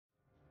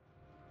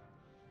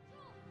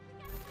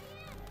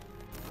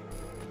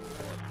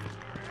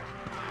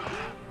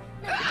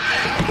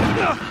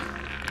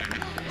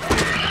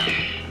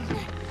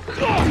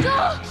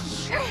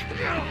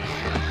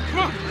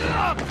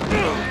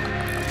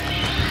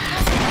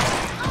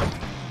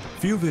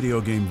Few video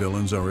game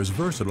villains are as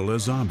versatile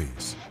as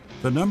zombies.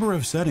 The number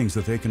of settings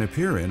that they can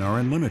appear in are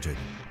unlimited.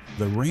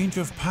 The range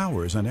of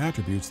powers and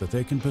attributes that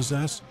they can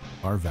possess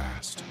are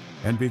vast.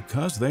 And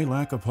because they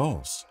lack a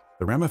pulse,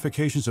 the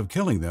ramifications of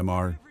killing them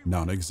are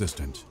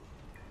non-existent.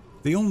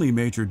 The only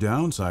major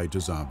downside to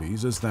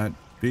zombies is that,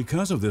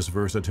 because of this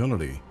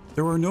versatility,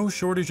 there are no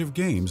shortage of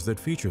games that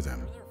feature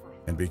them.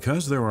 And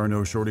because there are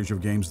no shortage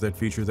of games that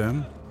feature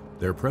them,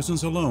 their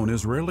presence alone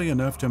is rarely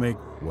enough to make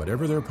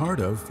whatever they're part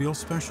of feel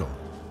special.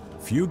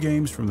 Few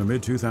games from the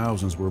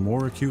mid-2000s were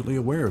more acutely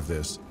aware of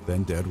this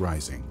than Dead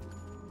Rising.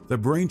 The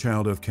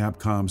brainchild of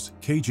Capcom's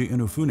Keiji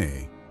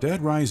Inafune,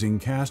 Dead Rising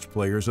cast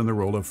players in the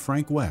role of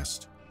Frank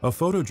West, a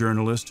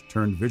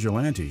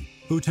photojournalist-turned-vigilante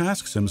who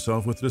tasks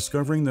himself with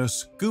discovering the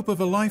scoop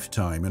of a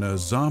lifetime in a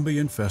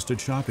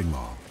zombie-infested shopping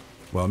mall.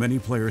 While many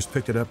players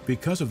picked it up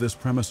because of this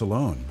premise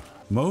alone,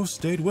 most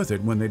stayed with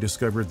it when they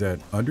discovered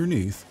that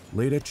underneath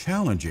laid a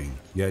challenging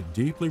yet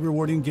deeply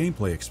rewarding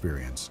gameplay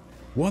experience,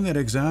 one that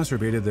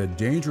exacerbated the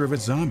danger of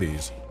its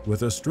zombies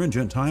with a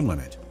stringent time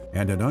limit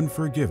and an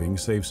unforgiving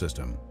save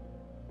system.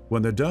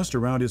 When the dust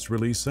around its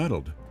release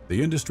settled,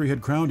 the industry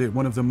had crowned it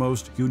one of the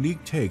most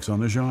unique takes on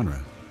the genre,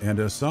 and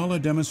a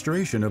solid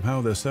demonstration of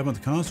how the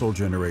 7th console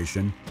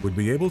generation would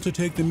be able to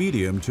take the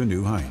medium to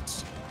new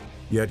heights.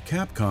 Yet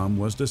Capcom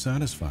was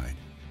dissatisfied.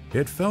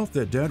 It felt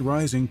that Dead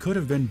Rising could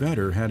have been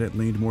better had it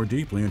leaned more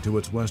deeply into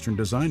its Western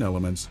design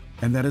elements,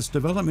 and that its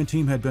development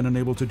team had been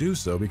unable to do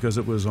so because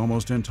it was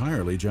almost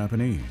entirely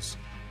Japanese.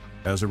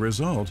 As a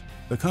result,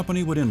 the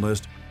company would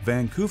enlist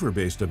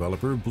Vancouver-based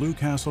developer Blue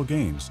Castle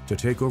Games to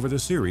take over the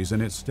series in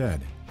its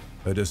stead,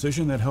 a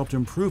decision that helped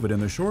improve it in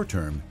the short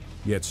term,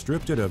 yet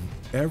stripped it of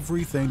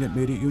everything that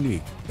made it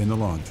unique in the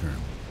long term.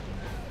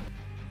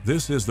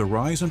 This is the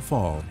rise and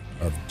fall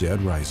of Dead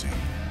Rising.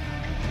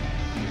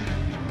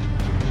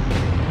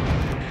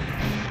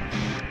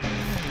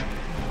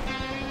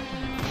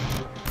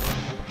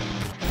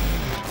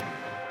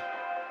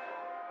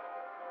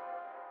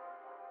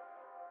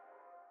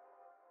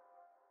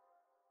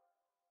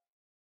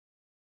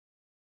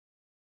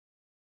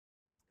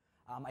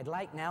 I'd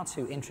like now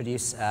to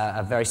introduce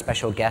a very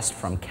special guest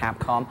from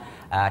Capcom.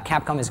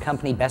 Capcom is a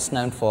company best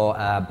known for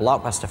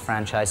blockbuster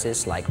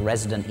franchises like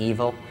Resident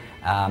Evil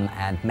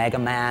and Mega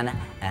Man,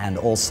 and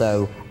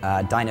also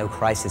Dino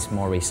Crisis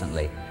more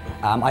recently.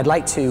 I'd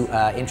like to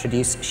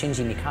introduce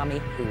Shinji Mikami,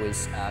 who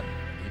is the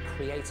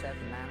creator,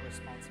 the man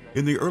responsible...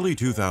 In the early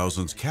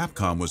 2000s,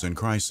 Capcom was in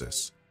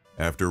crisis.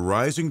 After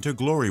rising to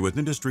glory with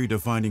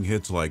industry-defining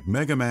hits like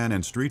Mega Man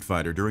and Street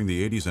Fighter during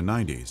the 80s and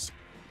 90s,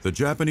 the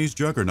Japanese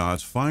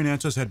juggernaut's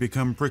finances had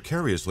become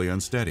precariously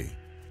unsteady.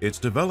 Its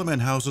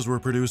development houses were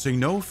producing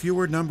no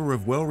fewer number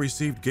of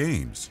well-received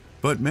games,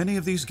 but many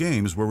of these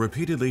games were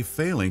repeatedly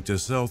failing to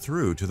sell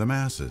through to the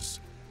masses.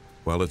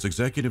 While its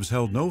executives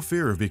held no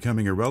fear of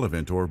becoming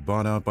irrelevant or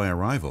bought out by a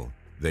rival,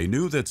 they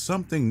knew that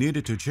something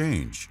needed to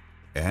change,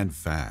 and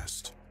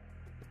fast.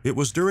 It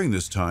was during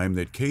this time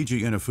that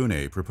Keiji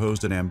Inafune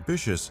proposed an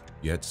ambitious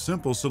yet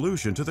simple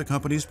solution to the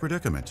company's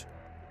predicament: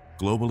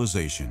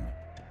 globalization.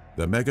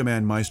 The Mega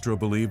Man maestro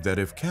believed that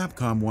if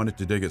Capcom wanted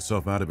to dig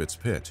itself out of its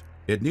pit,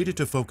 it needed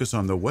to focus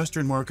on the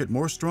Western market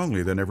more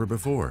strongly than ever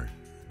before.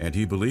 And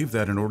he believed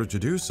that in order to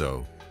do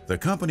so, the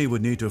company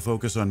would need to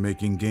focus on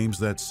making games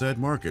that said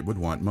market would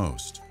want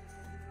most.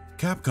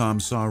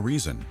 Capcom saw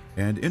reason,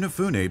 and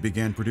Inafune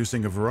began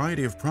producing a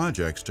variety of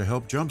projects to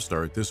help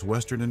jumpstart this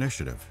Western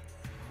initiative.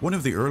 One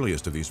of the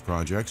earliest of these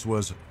projects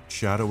was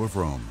Shadow of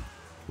Rome.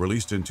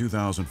 Released in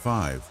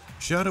 2005,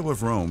 Shadow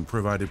of Rome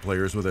provided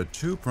players with a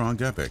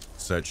two-pronged epic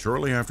set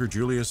shortly after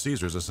Julius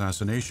Caesar's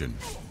assassination,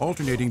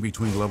 alternating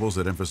between levels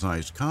that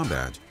emphasized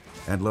combat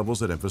and levels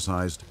that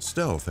emphasized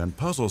stealth and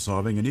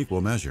puzzle-solving in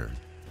equal measure.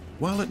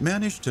 While it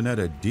managed to net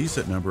a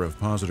decent number of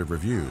positive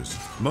reviews,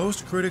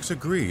 most critics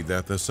agreed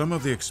that the sum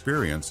of the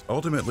experience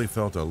ultimately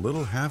felt a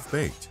little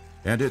half-baked,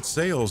 and its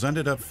sales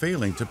ended up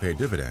failing to pay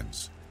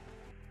dividends.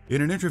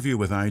 In an interview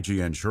with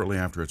IGN shortly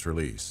after its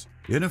release,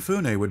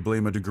 Inafune would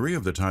blame a degree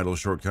of the title's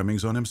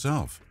shortcomings on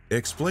himself,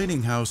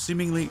 explaining how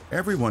seemingly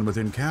everyone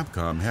within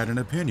Capcom had an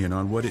opinion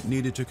on what it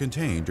needed to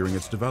contain during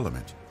its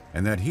development,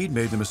 and that he'd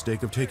made the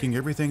mistake of taking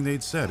everything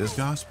they'd said as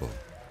gospel.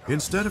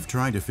 Instead of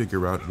trying to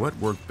figure out what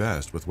worked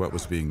best with what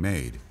was being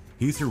made,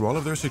 he threw all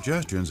of their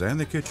suggestions and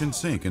the kitchen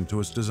sink into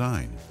its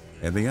design,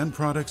 and the end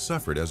product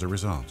suffered as a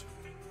result.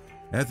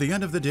 At the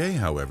end of the day,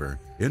 however,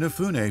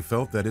 Inafune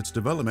felt that its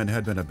development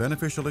had been a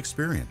beneficial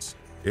experience.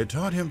 It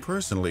taught him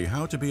personally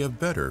how to be a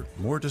better,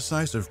 more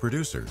decisive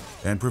producer,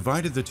 and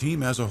provided the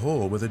team as a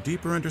whole with a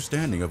deeper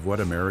understanding of what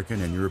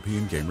American and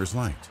European gamers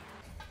liked.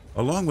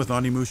 Along with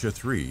Onimusha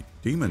 3,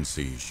 Demon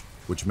Siege,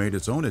 which made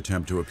its own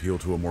attempt to appeal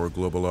to a more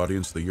global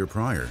audience the year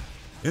prior,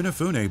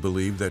 Inafune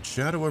believed that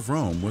Shadow of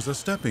Rome was a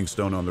stepping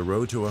stone on the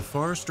road to a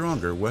far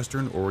stronger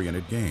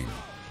Western-oriented game.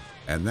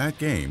 And that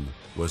game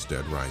was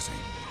Dead Rising.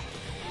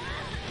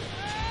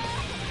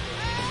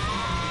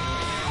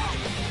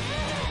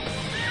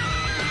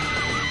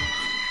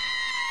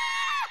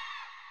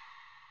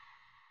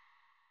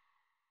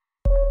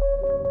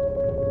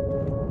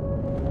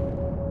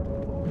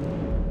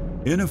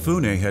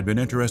 Inafune had been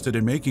interested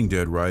in making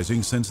Dead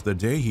Rising since the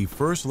day he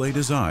first laid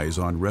his eyes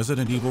on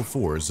Resident Evil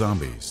 4's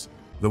zombies.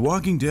 The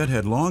Walking Dead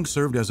had long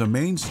served as a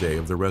mainstay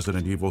of the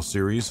Resident Evil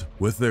series,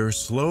 with their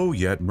slow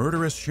yet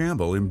murderous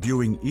shamble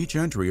imbuing each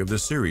entry of the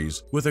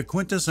series with a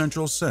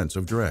quintessential sense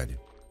of dread.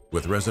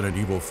 With Resident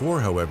Evil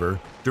 4, however,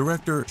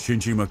 director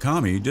Shinji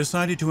Mikami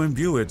decided to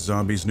imbue its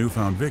zombies'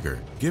 newfound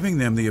vigor, giving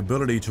them the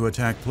ability to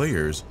attack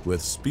players with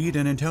speed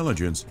and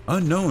intelligence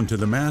unknown to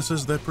the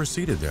masses that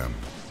preceded them.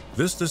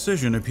 This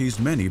decision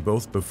appeased many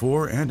both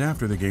before and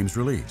after the game's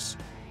release,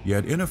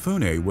 yet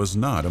Inafune was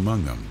not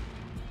among them.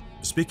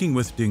 Speaking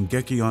with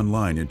Dengeki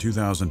Online in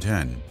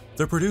 2010,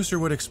 the producer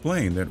would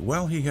explain that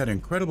while he had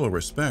incredible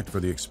respect for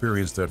the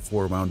experience that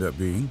 4 wound up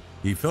being,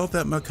 he felt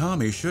that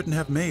Mikami shouldn't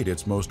have made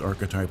its most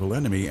archetypal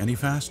enemy any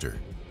faster.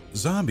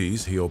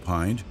 Zombies, he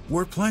opined,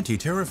 were plenty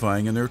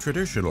terrifying in their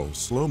traditional,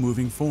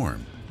 slow-moving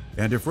form,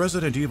 and if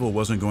Resident Evil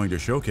wasn't going to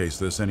showcase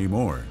this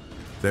anymore,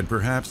 then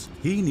perhaps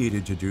he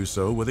needed to do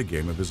so with a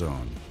game of his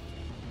own.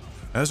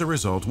 As a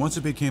result, once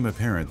it became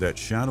apparent that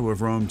Shadow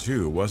of Rome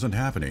 2 wasn't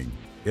happening,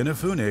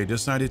 Inafune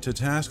decided to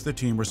task the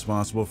team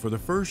responsible for the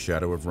first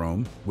Shadow of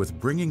Rome with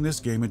bringing this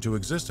game into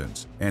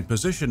existence and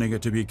positioning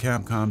it to be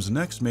Capcom's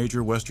next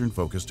major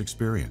Western-focused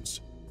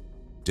experience.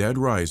 Dead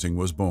Rising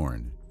was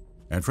born,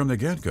 and from the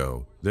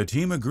get-go, the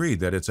team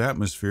agreed that its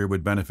atmosphere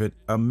would benefit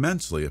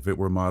immensely if it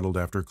were modeled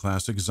after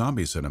classic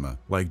zombie cinema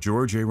like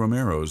George A.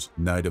 Romero's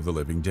Night of the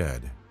Living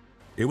Dead.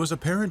 It was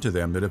apparent to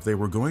them that if they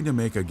were going to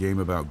make a game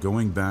about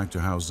going back to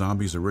how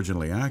zombies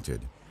originally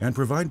acted and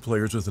provide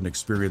players with an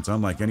experience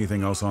unlike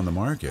anything else on the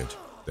market,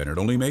 then it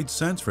only made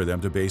sense for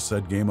them to base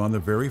said game on the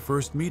very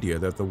first media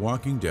that The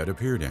Walking Dead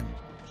appeared in.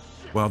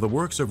 While the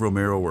works of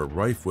Romero were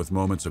rife with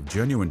moments of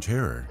genuine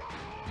terror,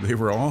 they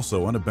were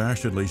also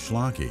unabashedly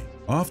schlocky,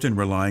 often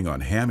relying on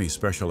hammy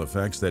special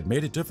effects that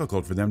made it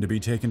difficult for them to be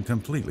taken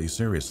completely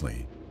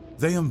seriously.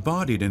 They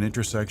embodied an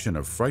intersection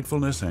of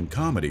frightfulness and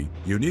comedy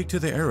unique to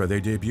the era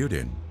they debuted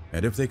in,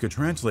 and if they could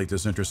translate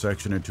this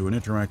intersection into an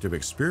interactive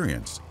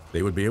experience,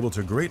 they would be able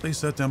to greatly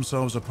set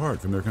themselves apart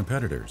from their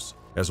competitors,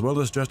 as well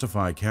as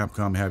justify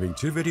Capcom having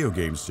 2 video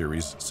game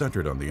series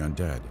centered on the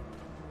undead.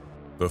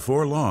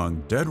 Before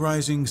long, Dead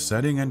Rising's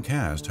setting and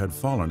cast had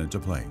fallen into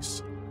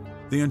place.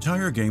 The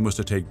entire game was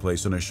to take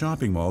place in a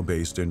shopping mall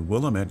based in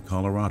Willamette,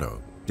 Colorado,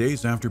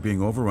 days after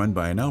being overrun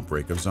by an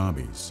outbreak of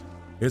zombies.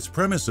 Its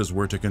premises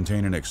were to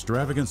contain an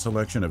extravagant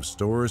selection of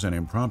stores and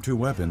impromptu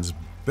weapons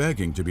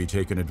begging to be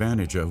taken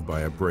advantage of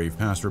by a brave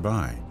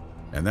passerby,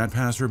 and that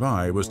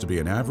passerby was to be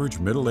an average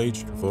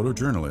middle-aged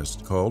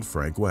photojournalist called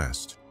Frank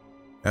West.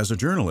 As a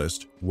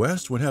journalist,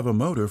 West would have a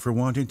motive for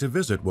wanting to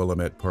visit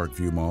Willamette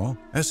Parkview Mall,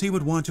 as he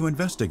would want to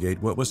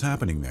investigate what was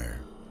happening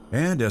there.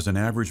 And as an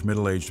average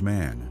middle-aged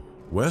man,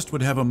 West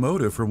would have a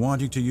motive for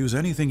wanting to use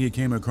anything he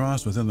came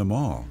across within the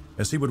mall,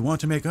 as he would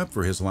want to make up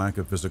for his lack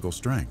of physical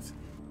strength.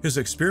 His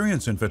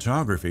experience in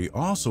photography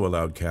also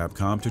allowed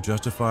Capcom to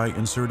justify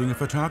inserting a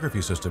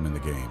photography system in the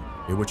game,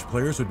 in which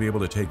players would be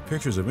able to take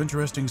pictures of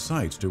interesting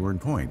sights to earn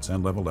points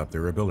and level up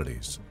their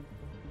abilities.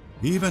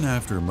 Even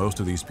after most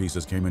of these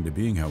pieces came into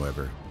being,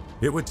 however,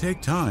 it would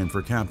take time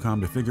for Capcom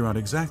to figure out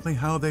exactly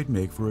how they'd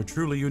make for a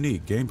truly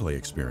unique gameplay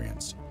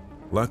experience.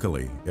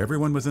 Luckily,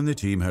 everyone within the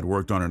team had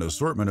worked on an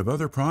assortment of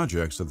other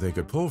projects that they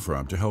could pull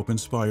from to help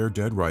inspire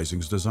Dead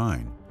Rising's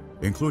design,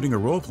 including a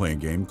role-playing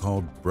game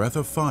called Breath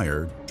of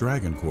Fire: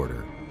 Dragon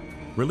Quarter.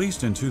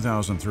 Released in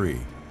 2003,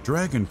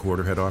 Dragon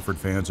Quarter had offered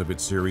fans of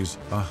its series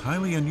a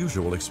highly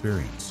unusual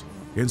experience.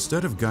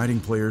 Instead of guiding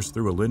players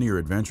through a linear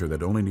adventure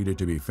that only needed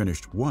to be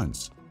finished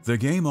once, the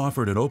game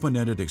offered an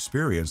open-ended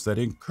experience that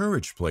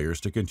encouraged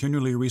players to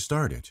continually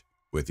restart it,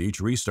 with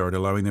each restart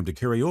allowing them to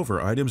carry over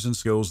items and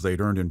skills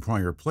they'd earned in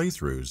prior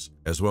playthroughs,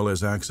 as well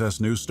as access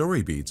new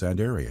story beats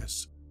and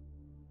areas.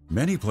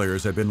 Many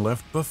players had been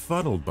left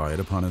befuddled by it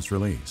upon its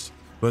release,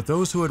 but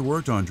those who had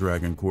worked on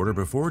Dragon Quarter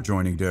before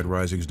joining Dead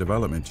Rising's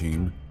development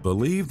team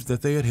believed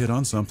that they had hit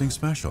on something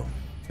special,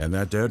 and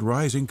that Dead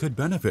Rising could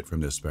benefit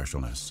from this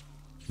specialness.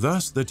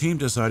 Thus, the team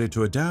decided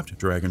to adapt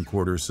Dragon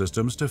Quarter's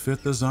systems to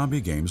fit the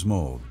zombie game's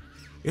mold.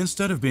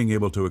 Instead of being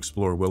able to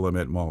explore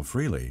Willamette Mall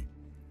freely,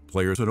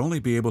 players would only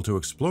be able to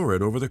explore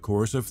it over the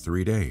course of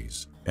 3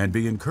 days, and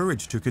be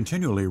encouraged to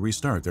continually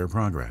restart their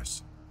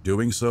progress.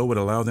 Doing so would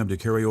allow them to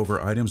carry over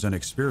items and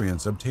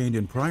experience obtained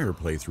in prior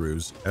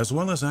playthroughs, as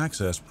well as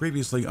access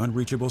previously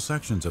unreachable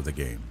sections of the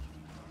game.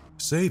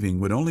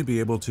 Saving would only be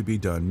able to be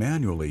done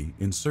manually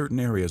in certain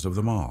areas of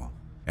the mall,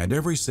 and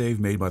every save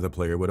made by the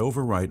player would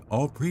overwrite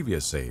all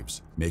previous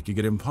saves, making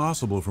it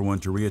impossible for one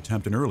to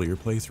reattempt an earlier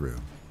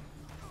playthrough.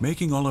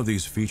 Making all of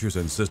these features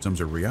and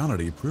systems a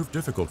reality proved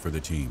difficult for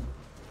the team,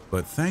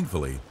 but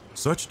thankfully,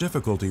 such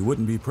difficulty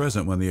wouldn't be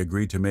present when they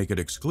agreed to make it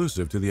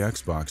exclusive to the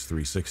Xbox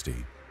 360.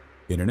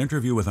 In an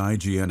interview with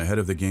IGN ahead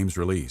of the game's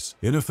release,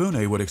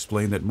 Inafune would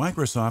explain that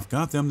Microsoft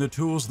got them the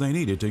tools they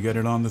needed to get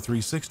it on the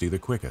 360 the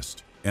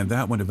quickest, and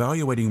that when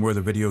evaluating where the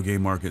video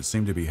game market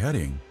seemed to be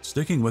heading,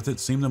 sticking with it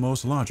seemed the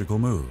most logical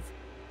move.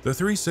 The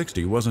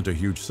 360 wasn't a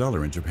huge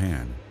seller in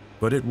Japan,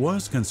 but it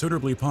was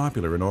considerably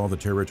popular in all the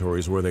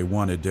territories where they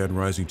wanted Dead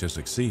Rising to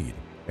succeed,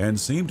 and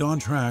seemed on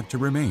track to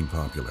remain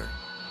popular.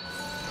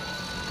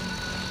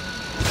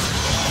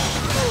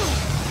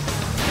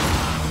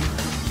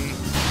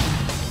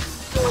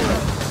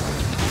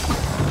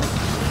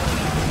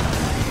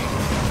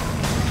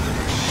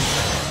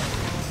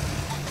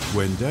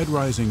 When Dead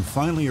Rising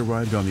finally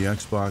arrived on the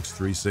Xbox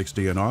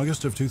 360 in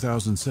August of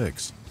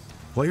 2006,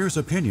 players'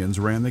 opinions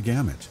ran the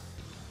gamut.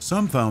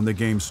 Some found the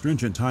game's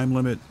stringent time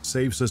limit,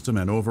 save system,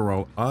 and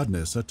overall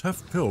oddness a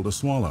tough pill to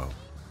swallow,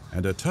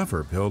 and a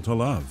tougher pill to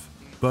love.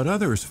 But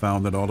others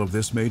found that all of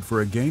this made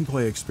for a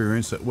gameplay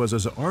experience that was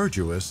as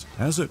arduous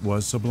as it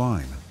was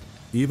sublime.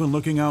 Even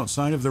looking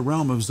outside of the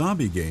realm of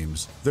zombie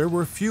games, there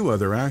were few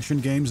other action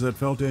games that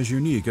felt as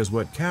unique as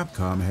what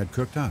Capcom had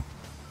cooked up.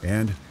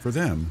 And for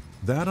them,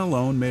 that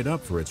alone made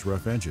up for its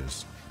rough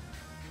edges.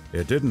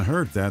 It didn't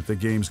hurt that the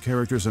game's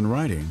characters and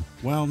writing,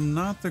 while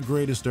not the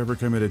greatest ever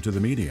committed to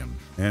the medium,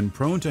 and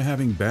prone to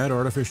having bad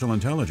artificial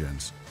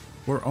intelligence,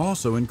 were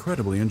also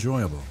incredibly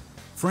enjoyable.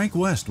 Frank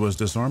West was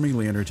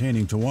disarmingly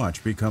entertaining to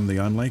watch become the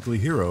unlikely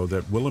hero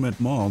that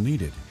Willamette Mall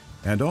needed,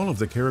 and all of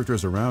the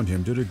characters around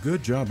him did a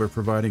good job of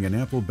providing an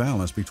ample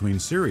balance between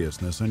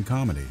seriousness and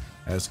comedy,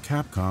 as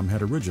Capcom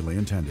had originally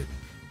intended.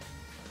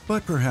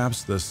 But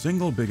perhaps the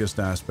single biggest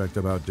aspect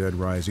about Dead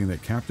Rising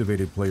that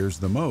captivated players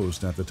the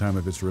most at the time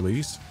of its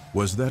release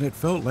was that it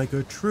felt like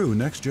a true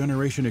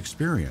next-generation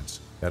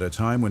experience at a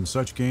time when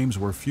such games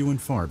were few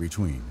and far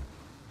between.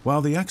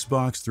 While the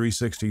Xbox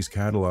 360's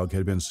catalog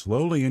had been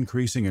slowly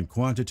increasing in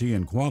quantity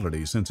and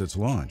quality since its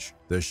launch,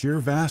 the sheer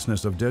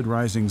vastness of Dead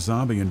Rising's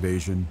zombie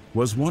invasion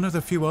was one of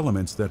the few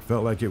elements that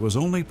felt like it was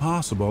only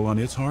possible on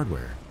its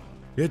hardware.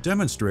 It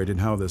demonstrated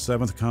how the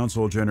 7th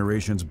console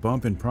generation's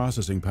bump in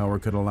processing power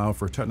could allow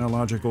for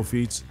technological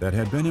feats that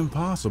had been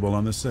impossible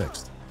on the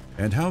 6th,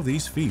 and how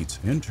these feats,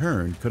 in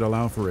turn, could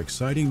allow for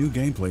exciting new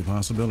gameplay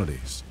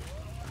possibilities.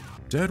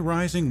 Dead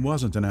Rising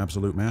wasn't an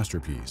absolute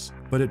masterpiece,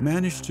 but it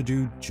managed to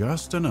do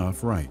just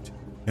enough right,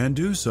 and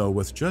do so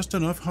with just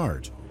enough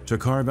heart to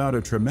carve out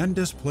a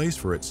tremendous place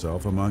for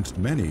itself amongst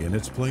many in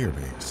its player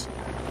base.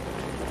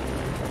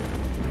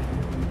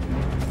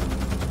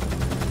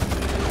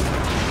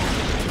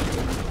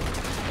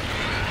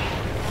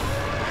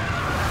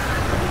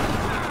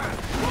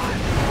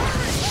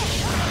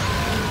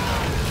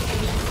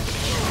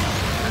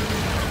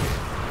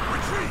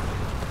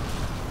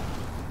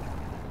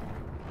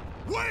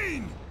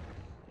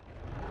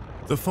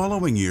 The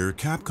following year,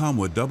 Capcom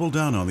would double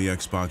down on the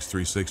Xbox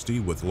 360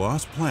 with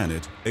Lost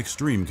Planet: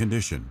 Extreme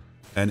Condition.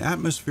 An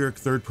atmospheric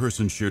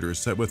third-person shooter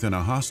set within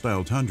a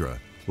hostile tundra,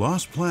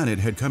 Lost Planet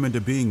had come into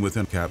being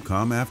within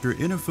Capcom after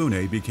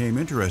Inafune became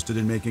interested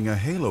in making a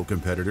Halo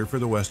competitor for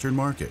the Western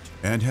market,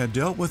 and had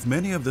dealt with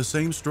many of the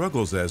same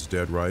struggles as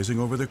Dead Rising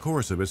over the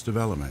course of its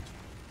development.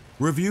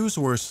 Reviews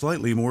were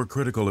slightly more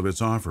critical of its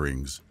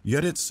offerings,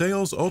 yet its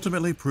sales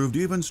ultimately proved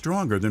even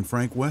stronger than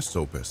Frank West's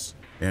opus,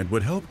 and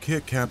would help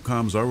kick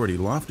Capcom's already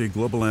lofty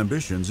global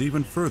ambitions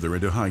even further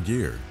into high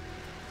gear.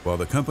 While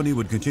the company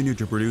would continue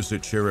to produce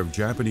its share of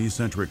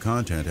Japanese-centric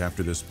content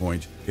after this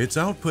point, its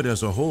output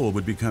as a whole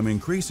would become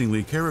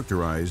increasingly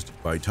characterized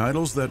by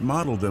titles that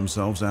modeled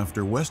themselves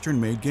after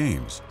Western-made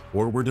games,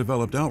 or were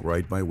developed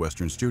outright by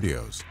Western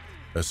studios.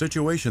 A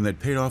situation that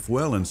paid off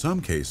well in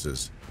some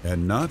cases,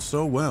 and not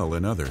so well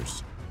in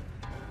others.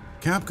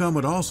 Capcom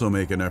would also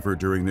make an effort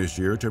during this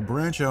year to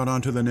branch out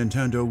onto the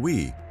Nintendo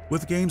Wii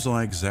with games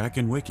like Zack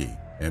and Wiki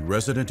and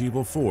Resident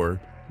Evil 4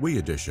 Wii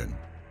Edition.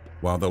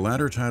 While the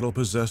latter title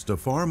possessed a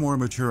far more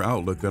mature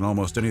outlook than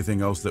almost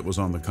anything else that was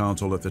on the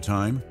console at the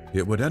time,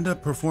 it would end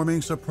up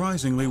performing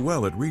surprisingly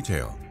well at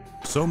retail.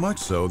 So much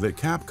so that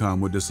Capcom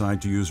would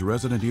decide to use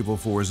Resident Evil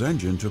 4's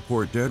engine to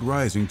port Dead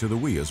Rising to the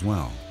Wii as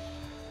well.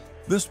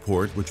 This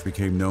port, which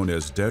became known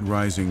as Dead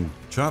Rising: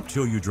 Chop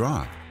Till You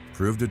Drop,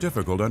 proved a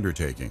difficult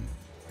undertaking.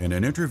 In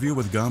an interview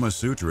with Gama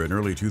Sutra in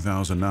early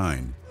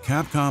 2009,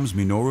 Capcom's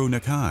Minoru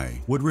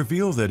Nakai would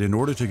reveal that in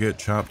order to get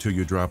Chop Till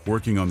You Drop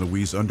working on the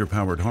Wii's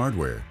underpowered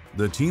hardware,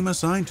 the team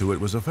assigned to it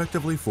was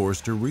effectively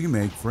forced to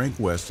remake Frank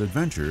West's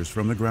adventures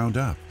from the ground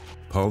up.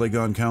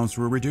 Polygon counts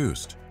were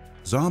reduced,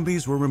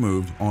 zombies were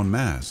removed en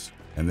masse,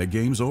 and the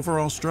game's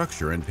overall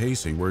structure and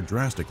pacing were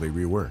drastically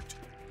reworked.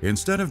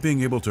 Instead of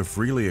being able to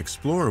freely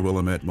explore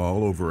Willamette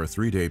Mall over a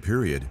 3-day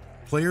period,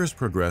 players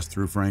progressed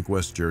through Frank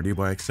West's journey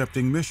by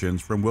accepting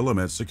missions from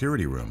Willamette's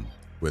security room,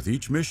 with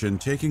each mission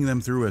taking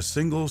them through a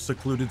single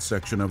secluded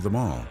section of the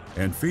mall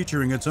and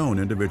featuring its own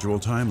individual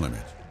time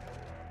limit.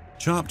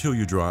 Chop Till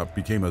You Drop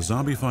became a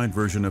zombified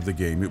version of the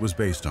game it was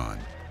based on,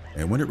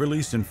 and when it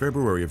released in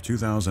February of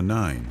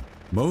 2009,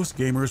 most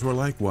gamers were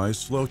likewise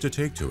slow to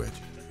take to it.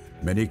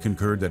 Many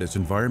concurred that its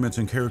environments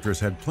and characters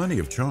had plenty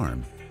of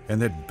charm,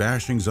 and that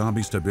bashing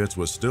zombies to bits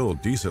was still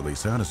decently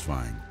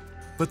satisfying.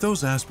 But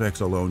those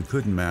aspects alone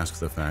couldn't mask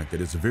the fact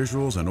that its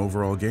visuals and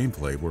overall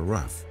gameplay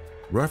were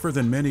rougher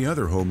than many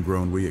other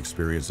homegrown Wii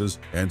experiences,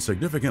 and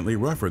significantly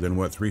rougher than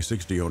what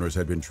 360 owners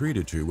had been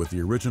treated to with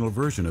the original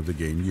version of the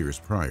game years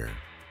prior.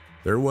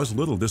 There was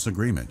little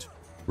disagreement.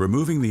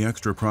 Removing the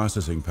extra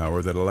processing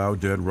power that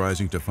allowed Dead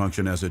Rising to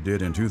function as it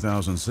did in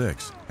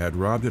 2006 had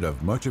robbed it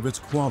of much of its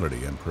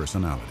quality and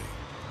personality.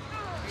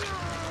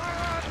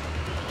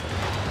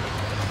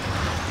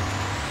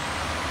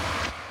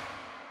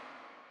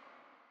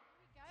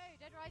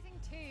 Dead Rising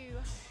 2.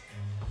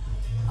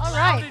 All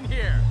right.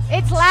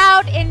 It's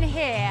loud in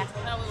here.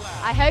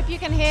 I hope you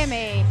can hear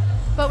me.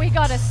 But we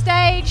got a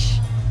stage.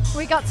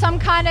 We got some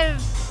kind of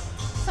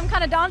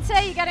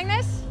dancer. You getting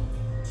this?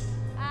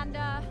 And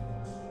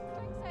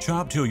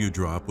Chop Till You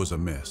Drop was a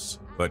miss,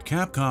 but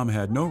Capcom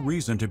had no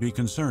reason to be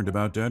concerned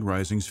about Dead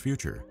Rising's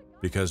future,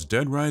 because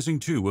Dead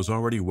Rising 2 was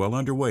already well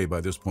underway by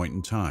this point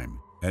in time,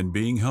 and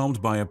being helmed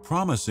by a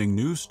promising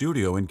new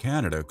studio in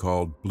Canada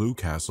called Blue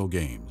Castle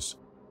Games.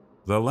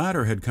 The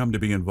latter had come to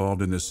be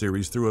involved in this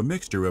series through a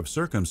mixture of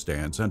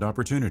circumstance and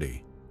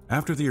opportunity.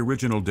 After the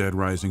original Dead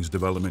Rising's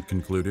development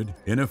concluded,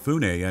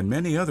 Inafune and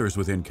many others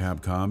within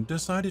Capcom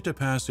decided to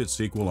pass its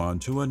sequel on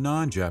to a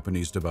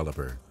non-Japanese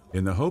developer,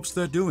 in the hopes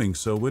that doing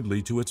so would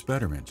lead to its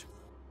betterment.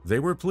 They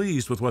were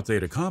pleased with what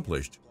they'd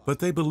accomplished, but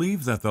they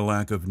believed that the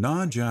lack of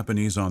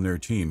non-Japanese on their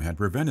team had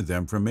prevented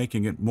them from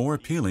making it more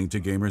appealing to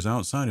gamers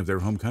outside of their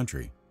home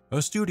country.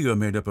 A studio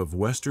made up of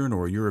Western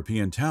or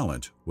European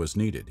talent was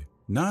needed,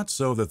 not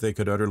so that they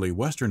could utterly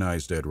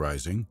westernize Dead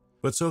Rising,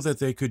 but so that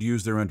they could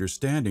use their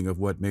understanding of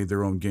what made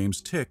their own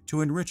games tick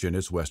to enrich in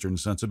its Western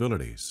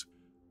sensibilities.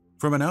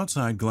 From an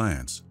outside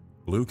glance,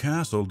 Blue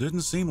Castle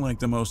didn't seem like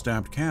the most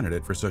apt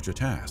candidate for such a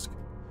task.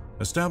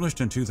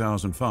 Established in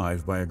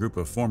 2005 by a group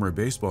of former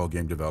baseball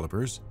game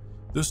developers,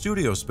 the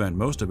studio spent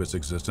most of its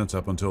existence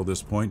up until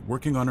this point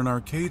working on an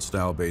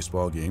arcade-style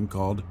baseball game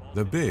called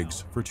The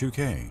Bigs for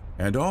 2K,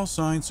 and all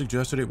signs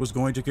suggested it was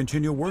going to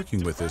continue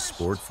working with this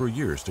sport for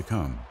years to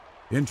come.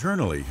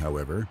 Internally,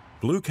 however,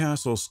 Blue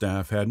Castle's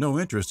staff had no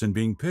interest in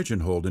being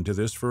pigeonholed into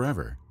this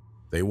forever.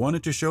 They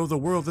wanted to show the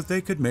world that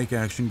they could make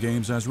action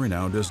games as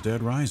renowned as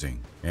Dead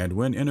Rising, and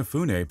when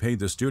Inafune paid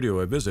the studio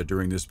a visit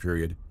during this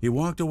period, he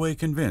walked away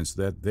convinced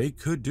that they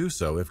could do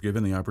so if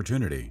given the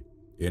opportunity.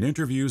 In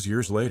interviews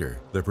years later,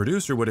 the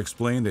producer would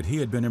explain that he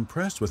had been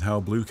impressed with how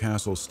Blue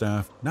Castle's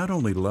staff not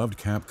only loved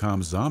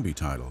Capcom's zombie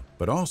title,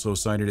 but also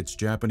cited its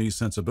Japanese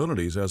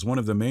sensibilities as one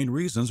of the main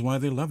reasons why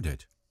they loved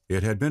it.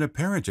 It had been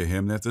apparent to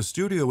him that the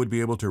studio would be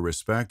able to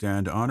respect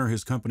and honor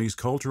his company's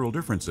cultural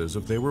differences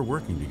if they were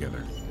working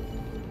together.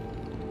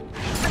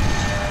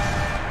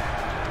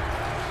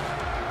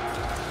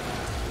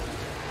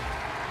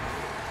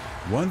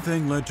 One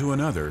thing led to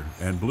another,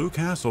 and Blue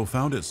Castle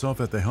found itself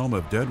at the helm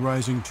of Dead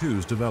Rising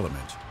 2's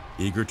development.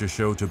 Eager to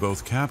show to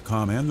both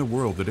Capcom and the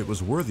world that it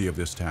was worthy of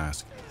this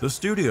task, the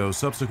studio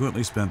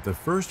subsequently spent the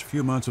first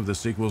few months of the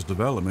sequel's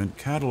development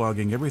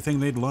cataloging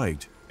everything they'd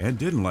liked and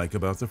didn't like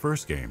about the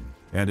first game,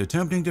 and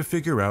attempting to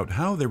figure out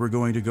how they were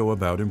going to go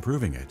about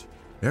improving it.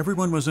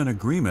 Everyone was in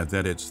agreement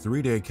that its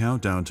 3-day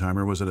countdown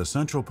timer was an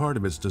essential part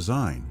of its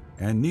design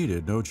and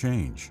needed no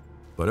change.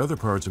 But other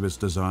parts of its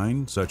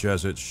design, such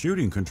as its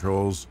shooting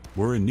controls,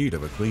 were in need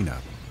of a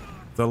cleanup.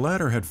 The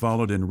latter had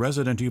followed in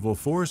Resident Evil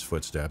 4's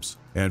footsteps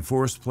and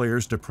forced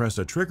players to press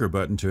a trigger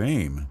button to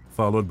aim,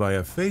 followed by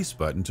a face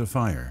button to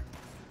fire.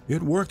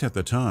 It worked at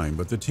the time,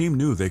 but the team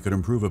knew they could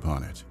improve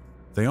upon it.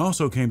 They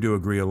also came to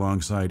agree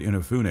alongside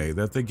Inafune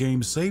that the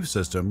game's save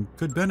system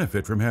could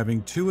benefit from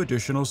having 2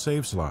 additional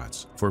save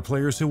slots for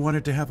players who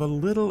wanted to have a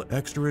little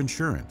extra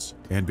insurance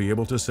and be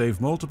able to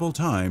save multiple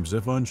times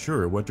if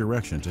unsure what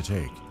direction to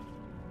take.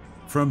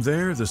 From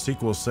there, the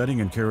sequel's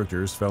setting and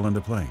characters fell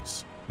into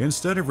place.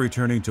 Instead of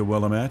returning to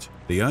Willamette,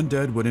 the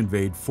undead would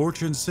invade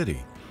Fortune City,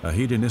 a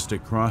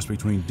hedonistic cross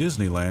between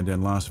Disneyland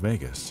and Las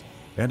Vegas.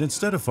 And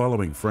instead of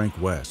following Frank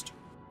West,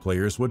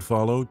 players would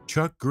follow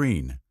Chuck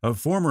Green, a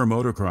former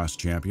motocross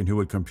champion who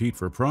would compete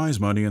for prize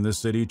money in the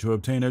city to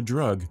obtain a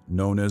drug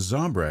known as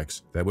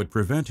Zombrex that would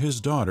prevent his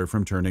daughter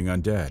from turning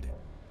undead.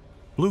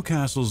 Blue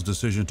Castle's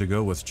decision to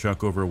go with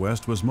Chuck over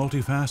West was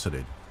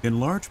multifaceted. In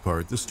large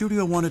part, the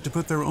studio wanted to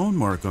put their own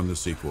mark on the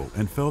sequel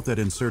and felt that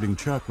inserting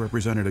Chuck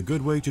represented a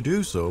good way to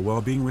do so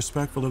while being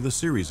respectful of the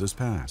series'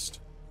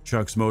 past.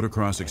 Chuck's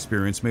motocross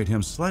experience made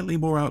him slightly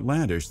more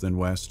outlandish than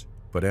West,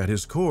 but at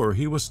his core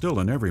he was still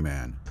an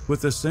everyman,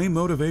 with the same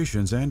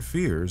motivations and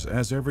fears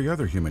as every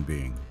other human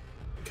being.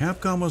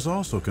 Capcom was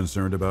also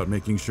concerned about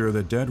making sure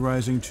that Dead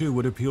Rising 2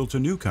 would appeal to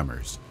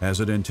newcomers, as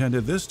it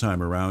intended this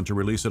time around to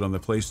release it on the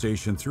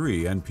PlayStation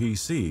 3 and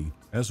PC,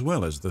 as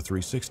well as the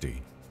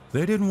 360.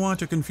 They didn't want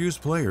to confuse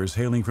players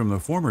hailing from the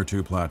former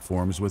 2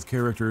 platforms with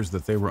characters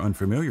that they were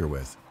unfamiliar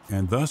with,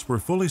 and thus were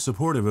fully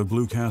supportive of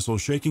Blue Castle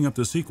shaking up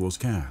the sequel's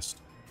cast.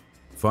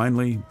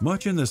 Finally,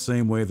 much in the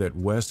same way that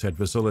West had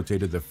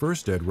facilitated the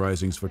first Dead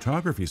Rising's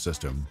photography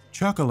system,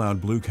 Chuck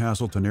allowed Blue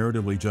Castle to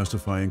narratively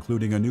justify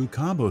including a new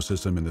combo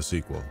system in the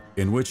sequel,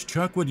 in which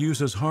Chuck would use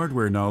his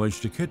hardware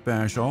knowledge to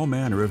kit-bash all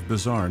manner of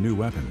bizarre new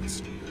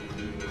weapons.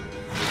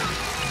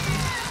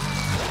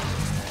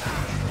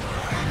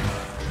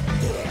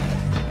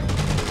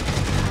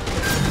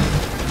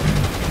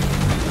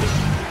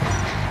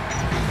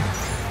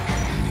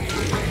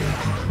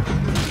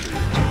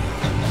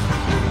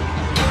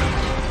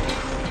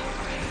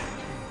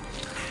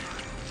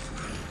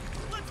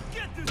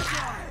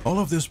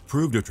 of this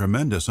proved a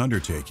tremendous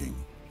undertaking,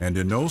 and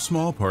in no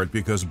small part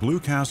because Blue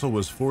Castle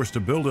was forced to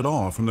build it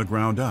all from the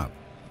ground up.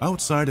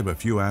 Outside of a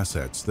few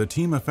assets, the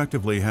team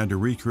effectively had to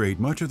recreate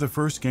much of the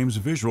first game's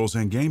visuals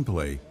and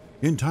gameplay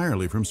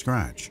entirely from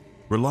scratch,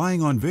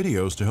 relying on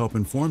videos to help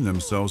inform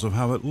themselves of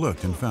how it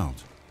looked and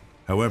felt.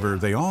 However,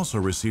 they also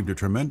received a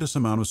tremendous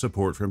amount of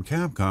support from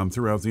Capcom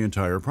throughout the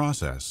entire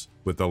process,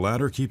 with the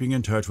latter keeping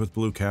in touch with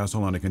Blue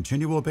Castle on a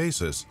continual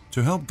basis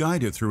to help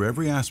guide it through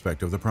every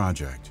aspect of the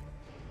project.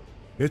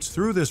 It's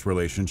through this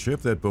relationship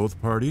that both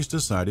parties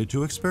decided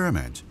to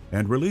experiment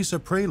and release a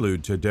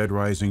prelude to Dead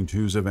Rising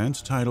 2's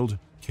event titled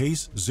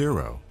Case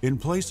Zero in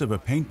place of a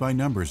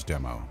paint-by-numbers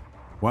demo.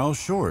 While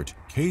short,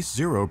 Case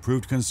Zero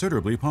proved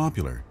considerably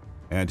popular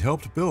and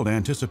helped build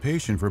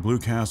anticipation for Blue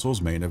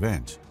Castle's main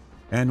event.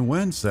 And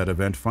when said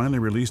event finally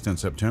released in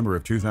September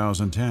of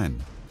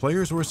 2010,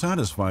 players were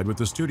satisfied with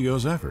the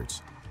studio's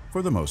efforts,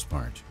 for the most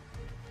part.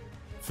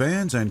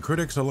 Fans and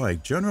critics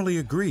alike generally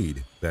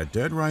agreed that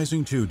Dead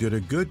Rising 2 did a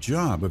good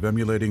job of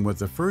emulating what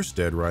the first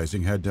Dead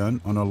Rising had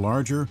done on a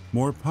larger,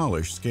 more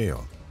polished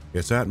scale.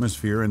 Its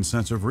atmosphere and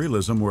sense of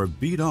realism were a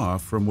beat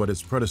off from what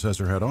its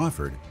predecessor had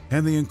offered,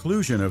 and the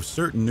inclusion of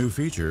certain new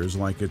features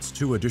like its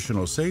 2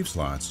 additional save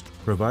slots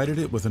provided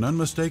it with an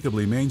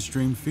unmistakably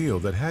mainstream feel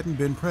that hadn't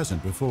been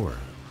present before.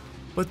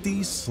 But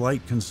these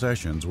slight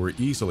concessions were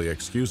easily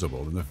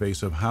excusable in the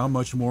face of how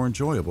much more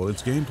enjoyable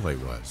its gameplay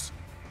was.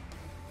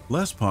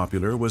 Less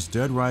popular was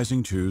Dead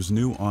Rising 2's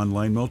new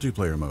online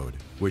multiplayer mode,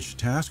 which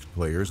tasked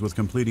players with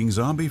completing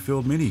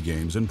zombie-filled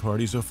minigames in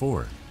parties of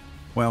 4.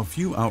 While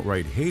few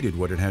outright hated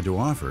what it had to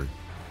offer,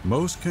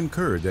 most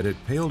concurred that it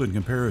paled in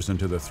comparison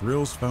to the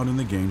thrills found in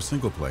the game's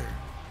single player.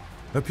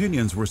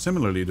 Opinions were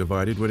similarly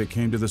divided when it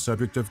came to the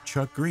subject of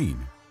Chuck Green.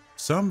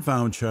 Some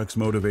found Chuck's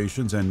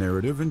motivations and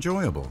narrative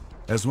enjoyable,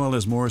 as well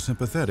as more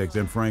sympathetic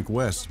than Frank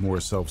West's more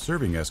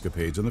self-serving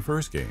escapades in the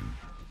first game.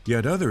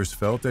 Yet others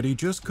felt that he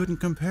just couldn't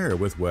compare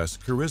with West's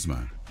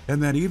charisma,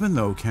 and that even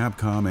though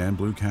Capcom and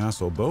Blue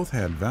Castle both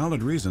had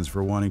valid reasons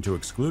for wanting to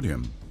exclude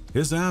him,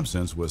 his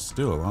absence was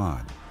still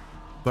odd.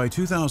 By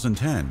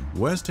 2010,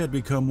 West had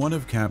become one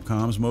of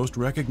Capcom's most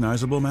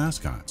recognizable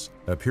mascots,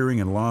 appearing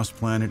in Lost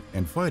Planet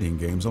and fighting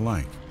games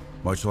alike.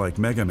 Much like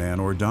Mega Man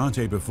or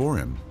Dante before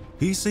him,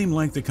 he seemed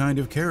like the kind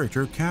of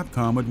character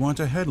Capcom would want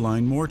to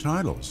headline more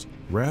titles,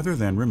 rather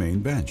than remain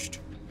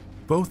benched.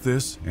 Both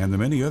this and the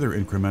many other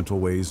incremental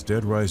ways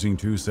Dead Rising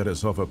 2 set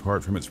itself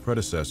apart from its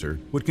predecessor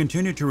would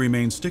continue to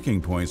remain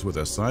sticking points with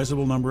a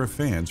sizable number of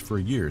fans for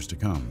years to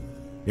come.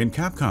 In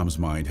Capcom's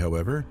mind,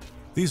 however,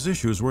 these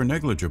issues were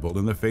negligible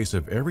in the face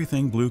of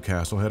everything Blue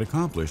Castle had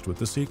accomplished with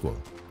the sequel.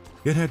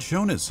 It had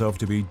shown itself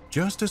to be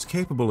just as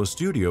capable a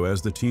studio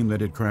as the team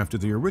that had crafted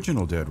the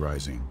original Dead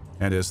Rising,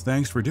 and as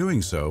thanks for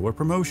doing so, a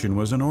promotion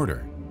was in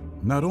order.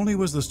 Not only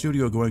was the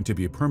studio going to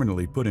be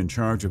permanently put in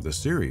charge of the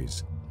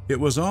series, it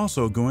was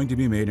also going to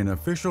be made an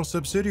official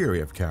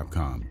subsidiary of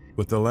Capcom,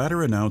 with the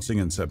latter announcing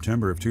in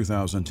September of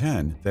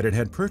 2010 that it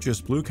had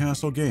purchased Blue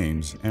Castle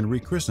Games and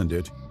rechristened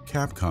it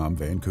Capcom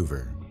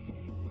Vancouver.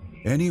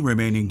 Any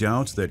remaining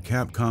doubts that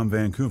Capcom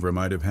Vancouver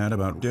might have had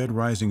about Dead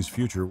Rising's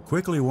future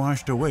quickly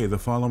washed away the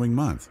following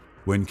month,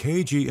 when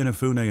Keiji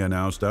Inafune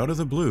announced out of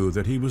the blue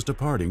that he was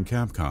departing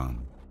Capcom.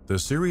 The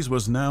series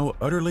was now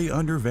utterly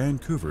under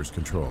Vancouver's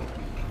control.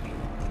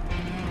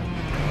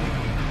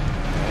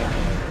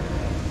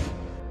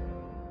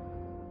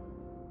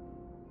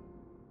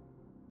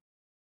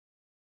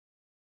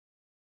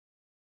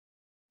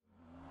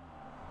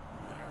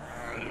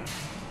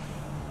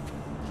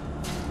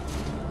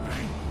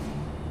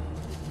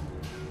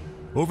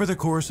 Over the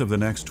course of the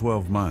next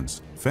 12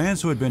 months,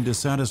 fans who had been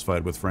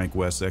dissatisfied with Frank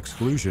West's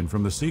exclusion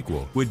from the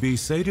sequel would be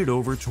sated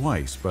over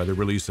twice by the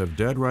release of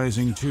Dead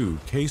Rising 2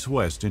 Case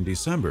West in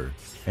December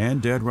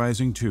and Dead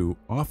Rising 2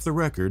 Off the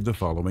Record the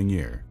following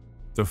year.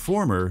 The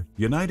former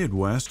united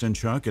West and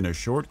Chuck in a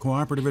short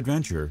cooperative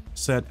adventure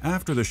set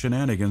after the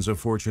shenanigans of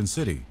Fortune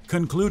City,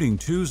 concluding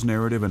 2's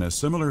narrative in a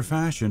similar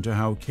fashion to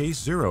how Case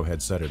Zero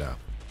had set it up.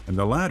 And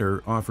the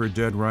latter offered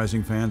Dead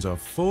Rising fans a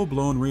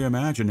full-blown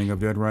reimagining of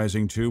Dead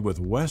Rising 2 with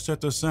West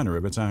at the center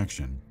of its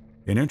action.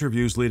 In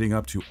interviews leading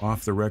up to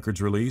Off the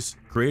Record's release,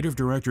 creative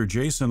director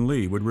Jason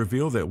Lee would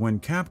reveal that when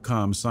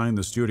Capcom signed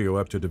the studio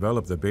up to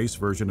develop the base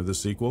version of the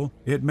sequel,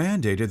 it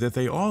mandated that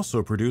they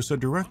also produce a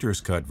director's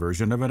cut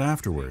version of it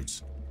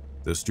afterwards.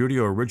 The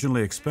studio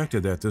originally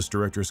expected that this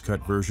director's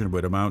cut version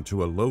would amount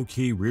to a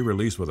low-key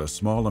re-release with a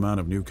small amount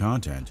of new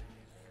content.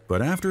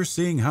 But after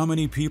seeing how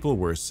many people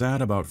were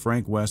sad about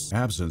Frank West's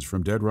absence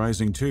from Dead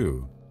Rising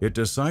 2, it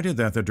decided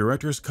that the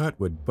director's cut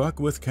would buck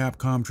with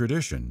Capcom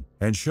tradition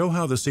and show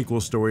how the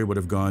sequel story would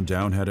have gone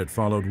down had it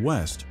followed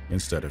West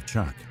instead of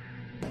Chuck.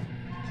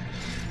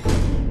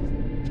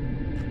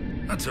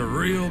 That's a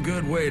real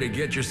good way to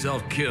get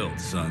yourself killed,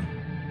 son.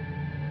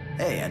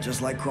 Hey, I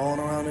just like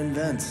crawling around in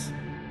vents.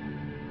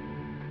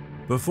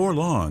 Before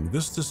long,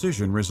 this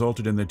decision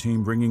resulted in the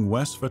team bringing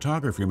West's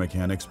photography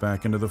mechanics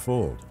back into the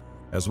fold,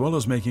 as well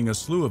as making a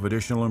slew of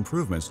additional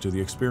improvements to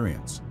the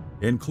experience,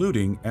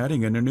 including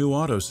adding in a new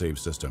autosave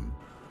system.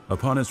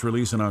 Upon its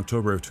release in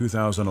October of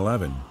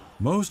 2011,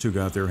 Most who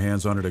got their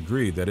hands on it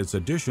agreed that its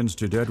additions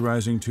to Dead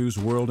Rising 2's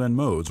world and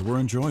modes were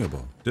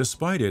enjoyable,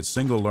 despite its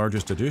single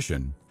largest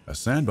addition, a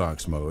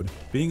sandbox mode,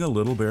 being a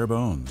little bare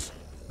bones.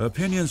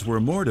 Opinions were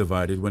more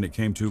divided when it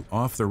came to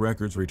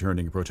off-the-records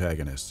returning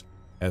protagonists.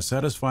 As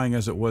satisfying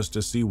as it was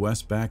to see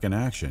Wes back in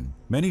action,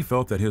 many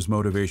felt that his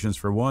motivations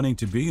for wanting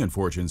to be in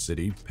Fortune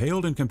City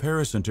paled in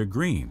comparison to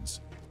Green's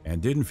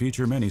and didn't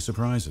feature many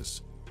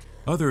surprises.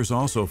 Others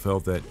also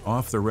felt that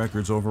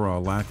off-the-record's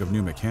overall lack of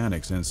new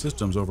mechanics and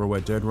systems over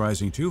what Dead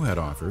Rising 2 had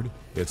offered,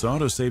 its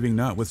auto-saving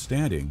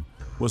notwithstanding,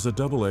 was a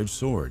double-edged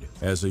sword.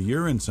 As a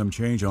year and some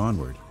change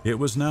onward, it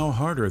was now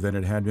harder than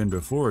it had been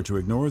before to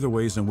ignore the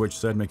ways in which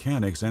said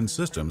mechanics and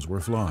systems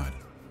were flawed.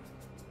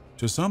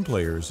 To some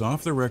players,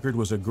 Off the Record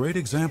was a great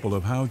example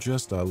of how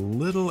just a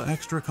little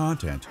extra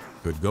content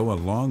could go a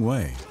long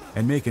way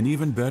and make an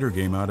even better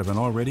game out of an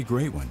already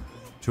great one.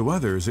 To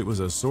others, it was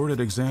a sordid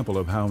example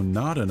of how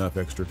not enough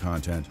extra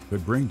content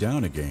could bring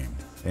down a game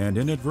and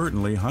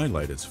inadvertently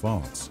highlight its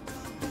faults.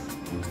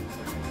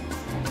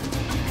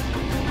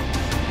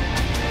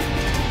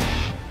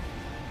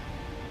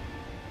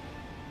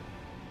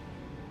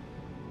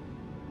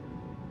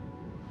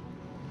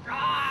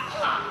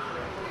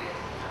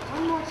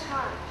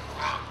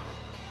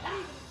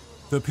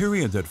 The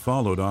period that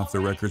followed Off the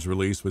Record's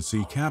release would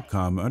see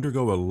Capcom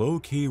undergo a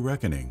low-key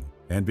reckoning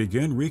and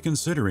begin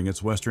reconsidering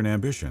its Western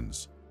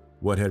ambitions.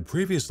 What had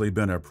previously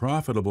been a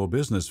profitable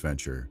business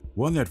venture,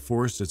 one that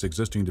forced its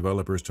existing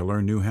developers to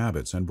learn new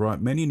habits and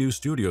brought many new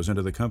studios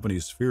into the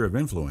company's sphere of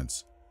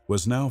influence,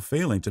 was now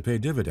failing to pay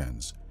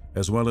dividends,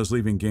 as well as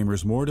leaving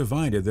gamers more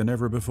divided than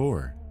ever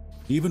before.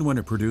 Even when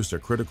it produced a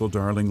critical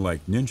darling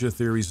like Ninja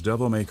Theory's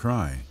Devil May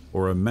Cry,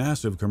 or a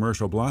massive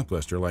commercial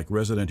blockbuster like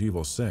Resident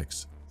Evil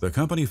 6, the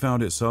company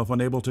found itself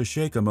unable to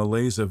shake a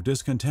malaise of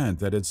discontent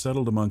that had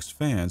settled amongst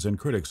fans and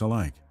critics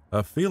alike,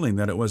 a feeling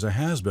that it was a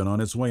has-been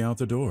on its way out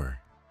the door.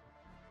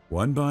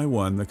 One by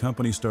one, the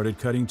company started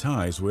cutting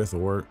ties with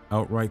or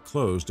outright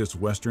closed its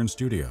Western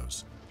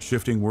studios,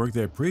 shifting work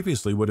that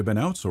previously would have been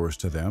outsourced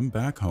to them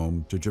back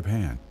home to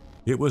Japan.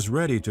 It was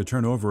ready to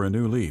turn over a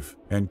new leaf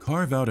and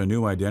carve out a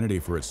new identity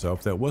for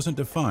itself that wasn't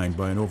defined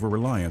by an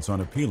over-reliance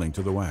on appealing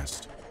to the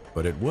West.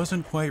 But it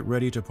wasn't quite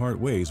ready to part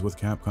ways with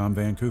Capcom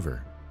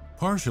Vancouver,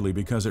 partially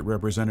because it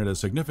represented a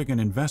significant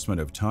investment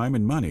of time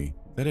and money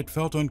that it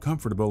felt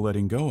uncomfortable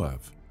letting go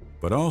of,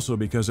 but also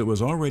because it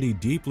was already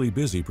deeply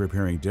busy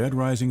preparing Dead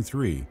Rising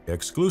 3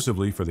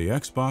 exclusively for the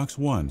Xbox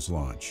One's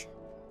launch.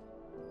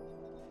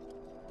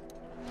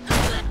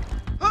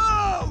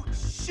 Oh,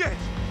 shit!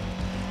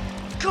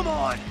 Come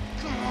on!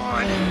 Come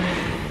on!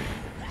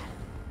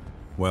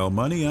 While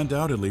money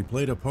undoubtedly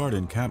played a part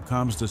in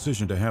Capcom's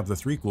decision to have the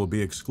threequel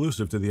be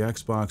exclusive to the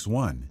Xbox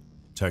One,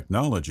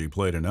 technology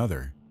played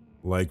another.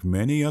 Like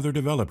many other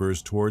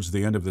developers towards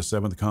the end of the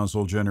 7th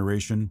console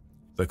generation,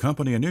 the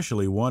company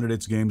initially wanted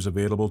its games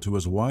available to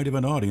as wide of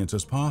an audience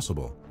as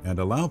possible and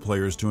allow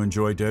players to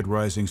enjoy Dead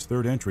Rising's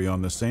third entry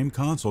on the same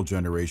console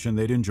generation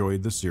they'd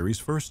enjoyed the series'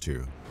 first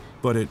two.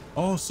 But it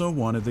also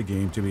wanted the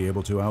game to be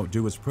able to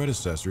outdo its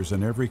predecessors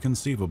in every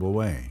conceivable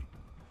way.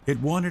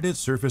 It wanted its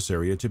surface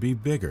area to be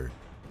bigger,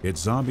 its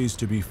zombies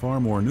to be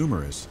far more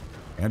numerous,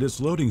 and its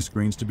loading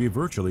screens to be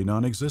virtually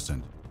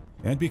non-existent.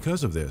 And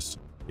because of this,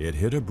 it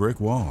hit a brick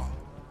wall.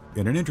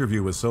 In an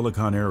interview with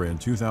Silicon Era in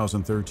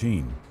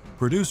 2013,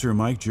 producer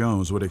Mike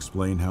Jones would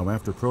explain how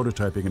after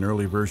prototyping an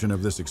early version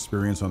of this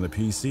experience on the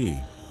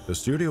PC, the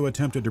studio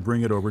attempted to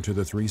bring it over to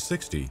the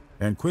 360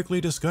 and quickly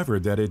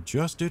discovered that it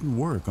just didn't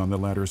work on the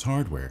latter's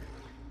hardware.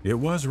 It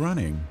was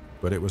running,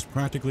 but it was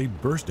practically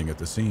bursting at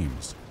the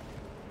seams.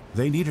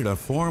 They needed a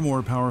far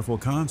more powerful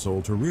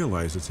console to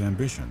realize its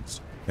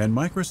ambitions, and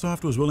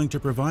Microsoft was willing to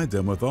provide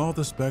them with all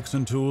the specs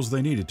and tools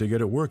they needed to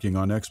get it working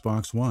on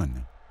Xbox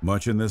One,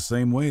 much in the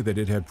same way that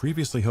it had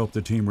previously helped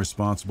the team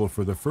responsible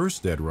for the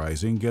first Dead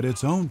Rising get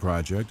its own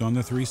project on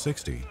the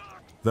 360.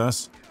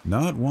 Thus,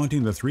 not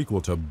wanting the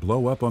threequel to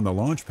blow up on the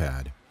launch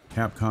pad,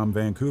 Capcom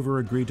Vancouver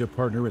agreed to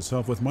partner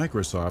itself with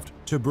Microsoft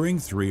to bring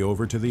 3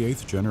 over to the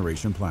 8th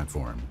generation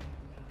platform.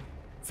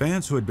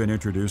 Fans who had been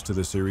introduced to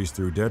the series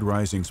through Dead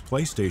Rising's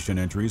PlayStation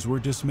entries were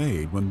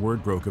dismayed when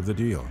word broke of the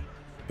deal.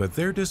 But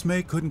their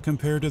dismay couldn't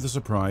compare to the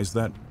surprise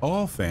that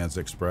all fans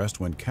expressed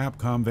when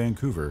Capcom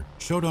Vancouver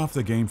showed off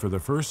the game for the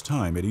first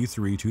time at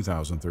E3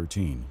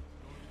 2013.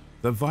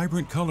 The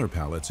vibrant color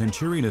palettes and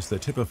cheeriness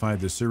that typified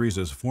the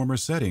series' former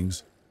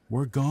settings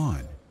were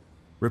gone,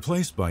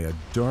 replaced by a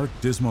dark,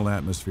 dismal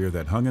atmosphere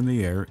that hung in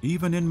the air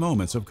even in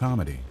moments of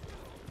comedy.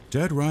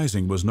 Dead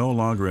Rising was no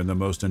longer in the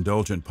most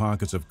indulgent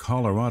pockets of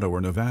Colorado or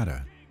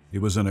Nevada. It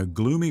was in a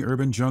gloomy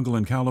urban jungle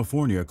in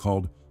California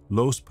called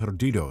Los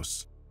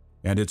Perdidos,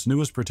 and its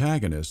newest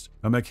protagonist,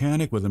 a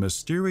mechanic with a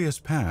mysterious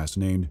past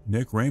named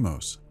Nick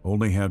Ramos,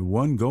 only had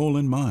one goal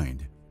in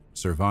mind: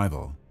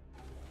 survival.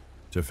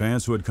 To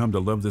fans who had come to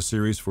love the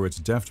series for its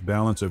deft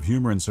balance of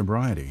humor and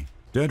sobriety,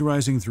 Dead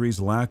Rising 3's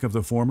lack of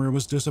the former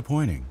was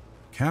disappointing.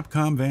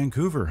 Capcom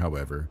Vancouver,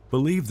 however,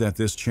 believed that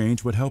this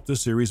change would help the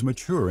series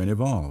mature and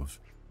evolve.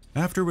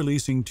 After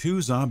releasing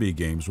 2 zombie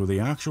games where the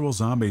actual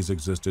zombies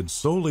existed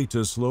solely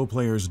to slow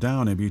players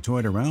down and be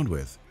toyed around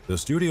with, the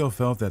studio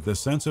felt that the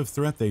sense of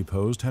threat they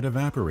posed had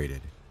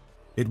evaporated.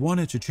 It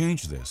wanted to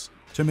change this,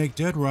 to make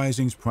Dead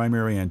Rising's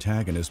primary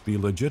antagonist be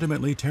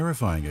legitimately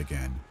terrifying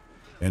again,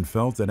 and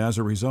felt that as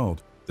a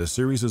result, the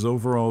series'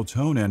 overall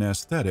tone and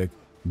aesthetic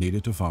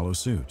needed to follow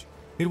suit.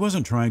 It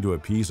wasn't trying to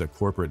appease a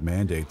corporate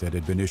mandate that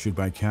had been issued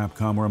by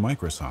Capcom or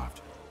Microsoft.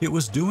 It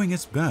was doing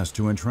its best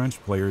to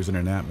entrench players in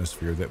an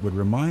atmosphere that would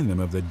remind them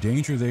of the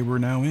danger they were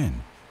now in,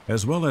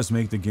 as well as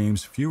make the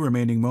game's few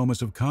remaining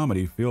moments of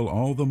comedy feel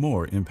all the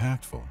more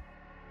impactful.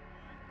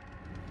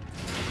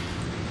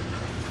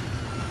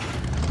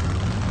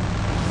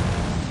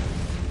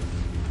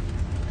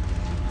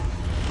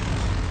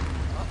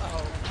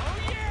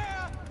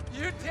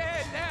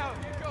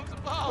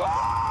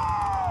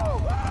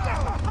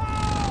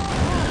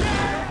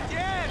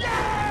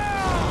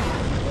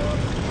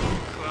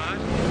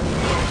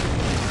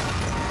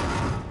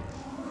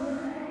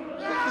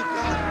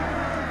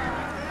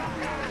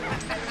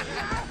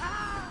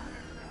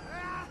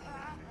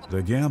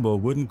 The gamble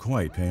wouldn't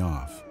quite pay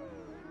off.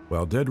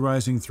 While Dead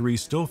Rising 3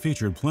 still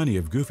featured plenty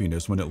of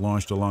goofiness when it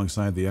launched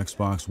alongside the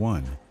Xbox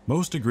One,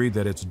 most agreed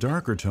that its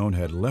darker tone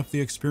had left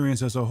the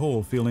experience as a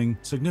whole feeling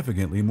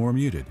significantly more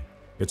muted.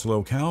 Its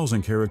locales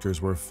and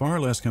characters were far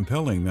less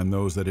compelling than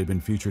those that had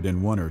been featured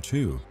in 1 or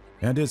 2,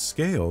 and its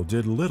scale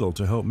did little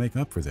to help make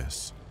up for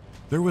this.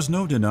 There was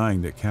no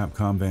denying that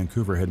Capcom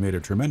Vancouver had made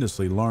a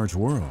tremendously large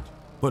world,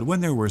 but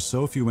when there were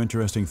so few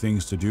interesting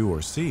things to do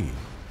or see,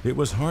 it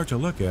was hard to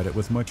look at it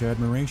with much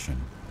admiration.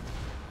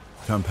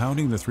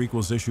 Compounding the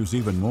threequel's issues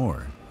even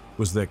more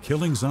was that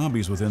killing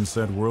zombies within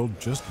said world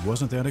just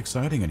wasn't that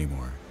exciting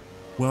anymore.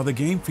 While the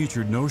game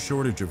featured no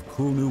shortage of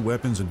cool new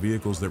weapons and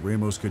vehicles that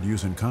Ramos could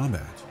use in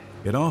combat,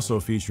 it also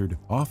featured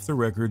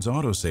off-the-records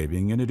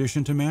autosaving in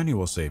addition to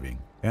manual saving,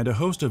 and a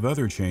host of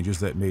other changes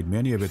that made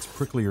many of its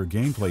pricklier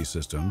gameplay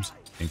systems,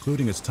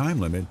 including its time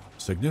limit,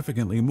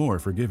 significantly more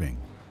forgiving.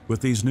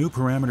 With these new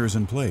parameters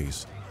in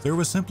place, there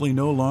was simply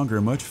no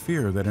longer much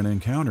fear that an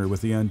encounter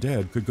with the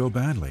undead could go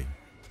badly,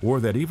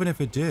 or that even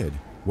if it did,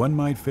 one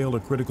might fail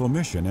a critical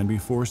mission and be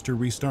forced to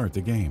restart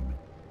the game.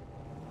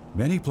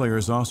 Many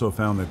players also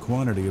found the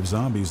quantity of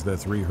zombies that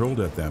 3 hurled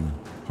at them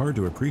hard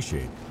to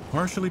appreciate,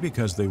 partially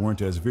because they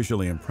weren't as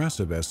visually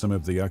impressive as some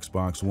of the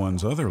Xbox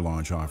One's other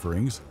launch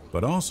offerings,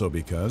 but also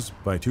because,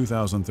 by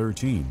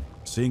 2013,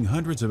 seeing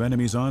hundreds of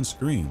enemies on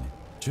screen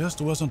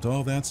just wasn't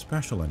all that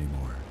special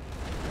anymore.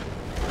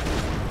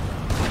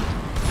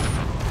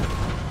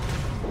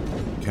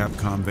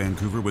 Capcom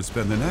Vancouver would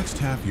spend the next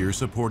half-year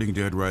supporting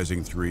Dead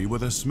Rising 3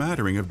 with a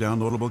smattering of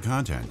downloadable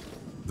content.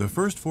 The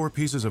first 4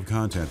 pieces of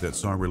content that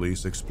saw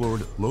release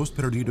explored Los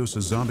Perdidos'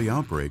 zombie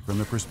outbreak from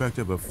the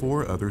perspective of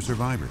 4 other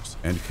survivors,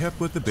 and kept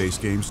with the base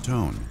game's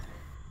tone.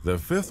 The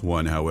 5th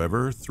one,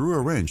 however, threw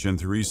a wrench in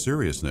 3's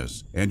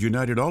seriousness, and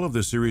united all of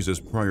the series'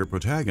 prior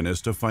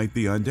protagonists to fight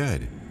the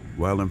undead,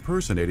 while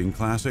impersonating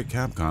classic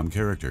Capcom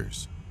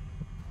characters.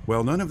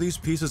 While none of these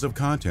pieces of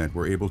content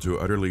were able to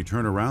utterly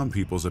turn around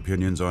people's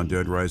opinions on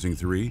Dead Rising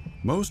 3,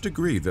 most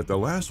agreed that the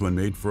last one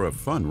made for a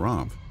fun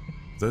romp.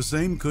 The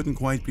same couldn't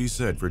quite be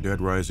said for Dead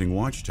Rising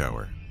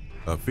Watchtower.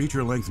 A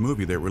feature-length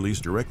movie that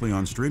released directly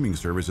on streaming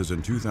services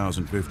in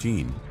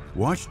 2015,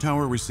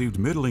 Watchtower received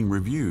middling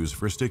reviews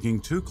for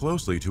sticking too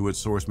closely to its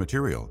source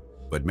material,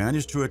 but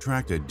managed to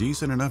attract a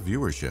decent enough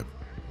viewership.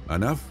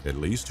 Enough, at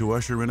least, to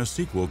usher in a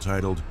sequel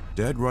titled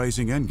Dead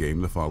Rising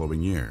Endgame the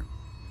following year.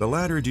 The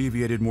latter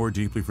deviated more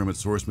deeply from its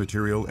source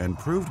material and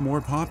proved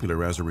more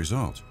popular as a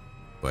result,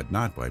 but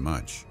not by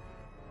much.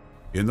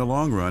 In the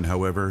long run,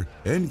 however,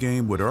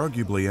 Endgame would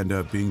arguably end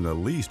up being the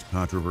least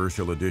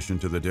controversial addition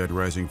to the Dead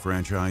Rising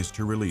franchise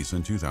to release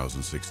in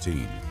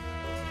 2016.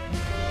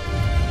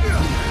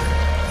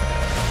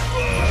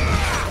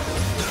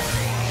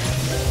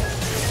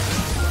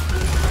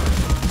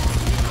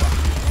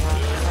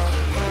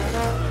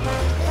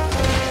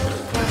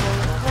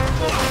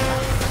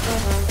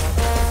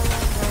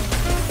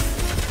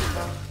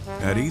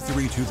 At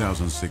E3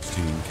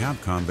 2016,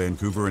 Capcom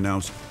Vancouver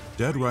announced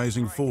Dead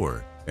Rising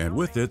 4, and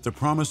with it the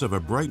promise of a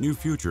bright new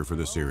future for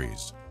the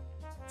series.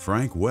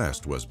 Frank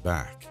West was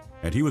back,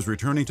 and he was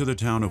returning to the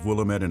town of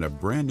Willamette in a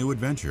brand new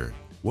adventure,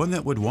 one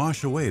that would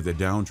wash away the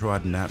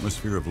downtrodden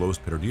atmosphere of Los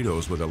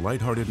Perdidos with a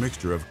lighthearted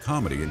mixture of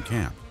comedy and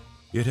camp.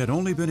 It had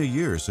only been a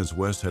year since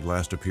West had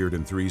last appeared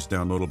in 3's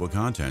downloadable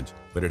content,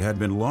 but it had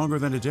been longer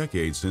than a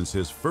decade since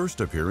his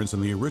first appearance in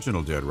the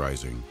original Dead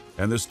Rising,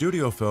 and the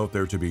studio felt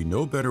there to be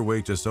no better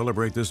way to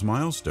celebrate this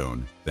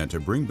milestone than to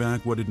bring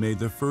back what had made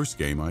the first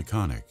game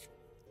iconic.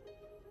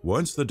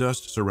 Once the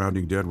dust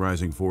surrounding Dead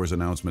Rising 4's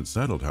announcement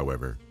settled,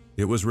 however,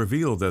 it was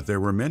revealed that there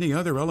were many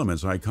other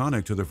elements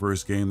iconic to the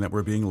first game that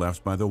were being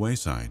left by the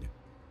wayside.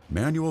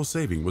 Manual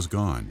saving was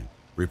gone,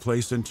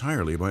 replaced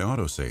entirely by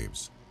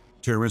autosaves.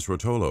 Terrence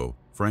Rotolo,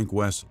 Frank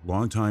West's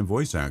longtime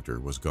voice actor,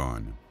 was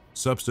gone,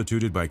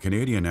 substituted by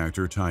Canadian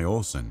actor Ty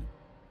Olsson.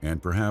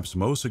 And perhaps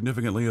most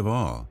significantly of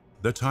all,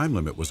 the time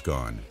limit was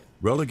gone,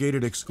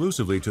 relegated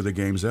exclusively to the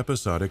game's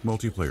episodic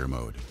multiplayer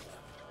mode.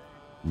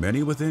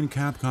 Many within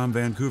Capcom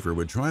Vancouver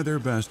would try their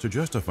best to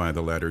justify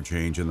the latter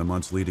change in the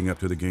months leading up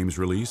to the game's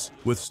release,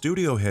 with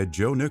studio head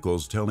Joe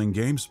Nichols telling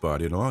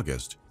GameSpot in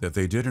August that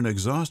they did an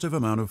exhaustive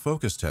amount of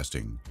focus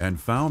testing and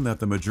found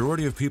that the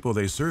majority of people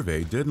they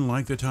surveyed didn't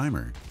like the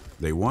timer.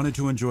 They wanted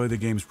to enjoy the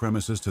game's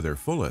premises to their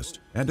fullest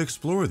and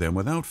explore them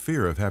without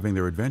fear of having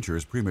their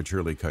adventures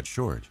prematurely cut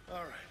short.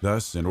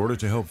 Thus, in order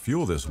to help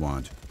fuel this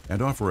want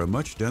and offer a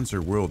much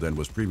denser world than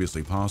was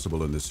previously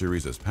possible in the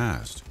series'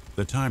 past,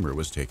 the timer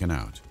was taken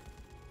out.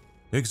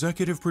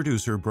 Executive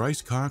producer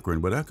Bryce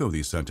Cochran would echo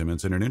these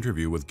sentiments in an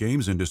interview with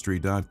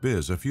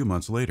GamesIndustry.biz a few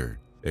months later,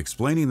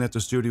 explaining that the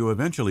studio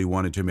eventually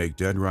wanted to make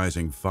Dead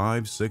Rising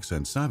 5, 6,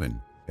 and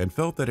 7, and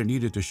felt that it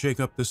needed to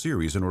shake up the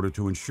series in order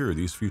to ensure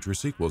these future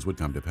sequels would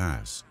come to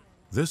pass.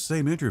 This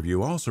same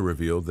interview also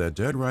revealed that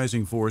Dead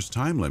Rising 4's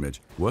time limit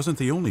wasn't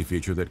the only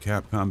feature that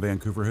Capcom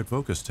Vancouver had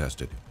focus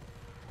tested.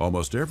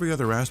 Almost every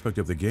other aspect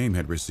of the game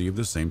had received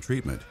the same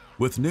treatment,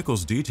 with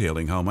Nichols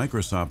detailing how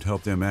Microsoft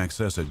helped them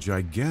access a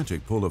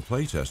gigantic pool of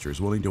playtesters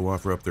willing to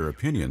offer up their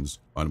opinions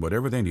on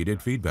whatever they needed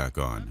feedback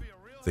on.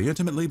 They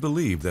intimately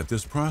believed that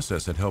this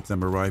process had helped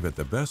them arrive at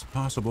the best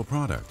possible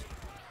product.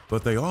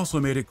 But they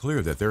also made it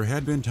clear that there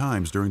had been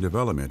times during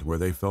development where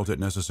they felt it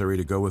necessary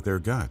to go with their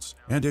guts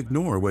and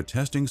ignore what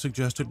testing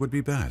suggested would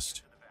be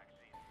best.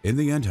 In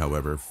the end,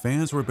 however,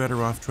 fans were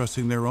better off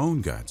trusting their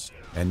own guts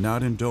and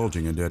not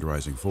indulging in Dead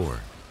Rising 4.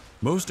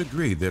 Most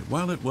agreed that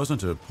while it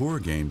wasn't a poor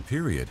game,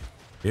 period,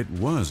 it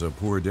was a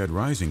poor Dead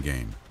Rising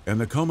game, and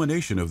the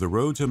culmination of the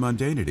road to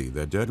mundanity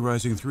that Dead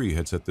Rising 3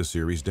 had set the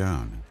series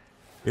down.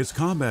 Its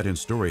combat and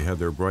story had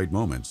their bright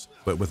moments,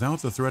 but without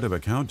the threat of a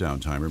countdown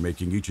timer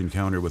making each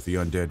encounter with the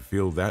undead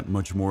feel that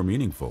much more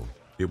meaningful,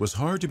 it was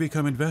hard to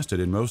become invested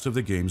in most of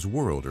the game's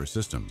world or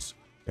systems.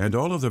 And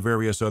all of the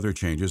various other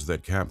changes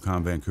that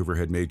Capcom Vancouver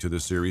had made to the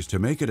series to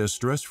make it as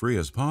stress-free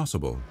as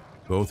possible,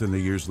 both in the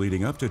years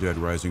leading up to Dead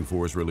Rising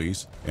 4's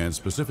release and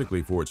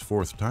specifically for its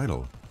fourth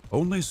title,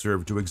 only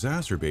served to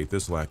exacerbate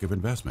this lack of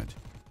investment.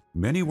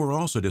 Many were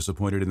also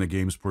disappointed in the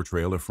game's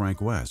portrayal of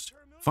Frank West,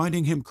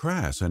 finding him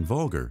crass and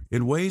vulgar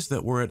in ways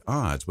that were at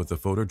odds with the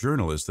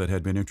photojournalist that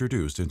had been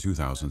introduced in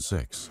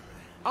 2006.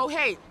 Oh,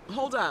 hey,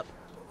 hold up.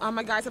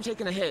 My guys have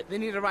taken a hit. They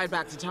need a ride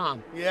back to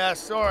Tom. Yeah,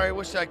 sorry,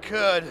 wish I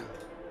could.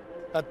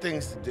 Got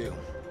things to do.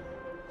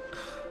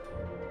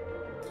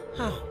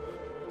 Huh.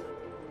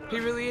 He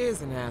really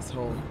is an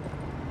asshole.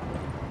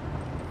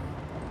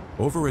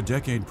 Over a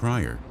decade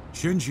prior,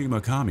 Shinji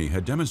Mikami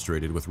had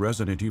demonstrated with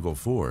Resident Evil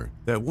 4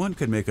 that one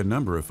could make a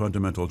number of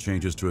fundamental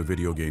changes to a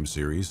video game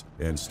series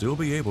and still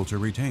be able to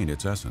retain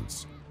its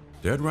essence.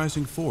 Dead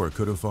Rising 4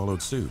 could have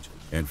followed suit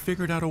and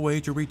figured out a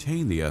way to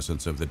retain the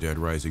essence of the Dead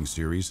Rising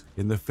series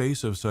in the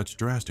face of such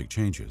drastic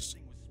changes.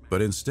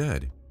 But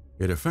instead,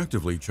 it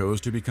effectively chose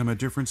to become a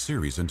different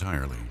series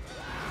entirely.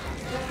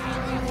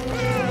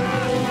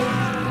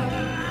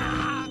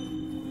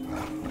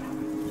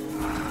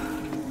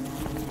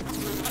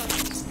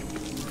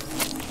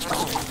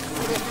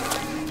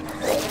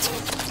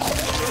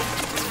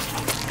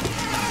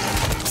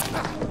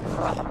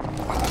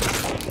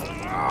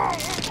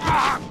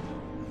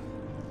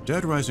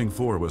 Dead Rising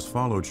 4 was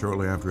followed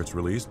shortly after its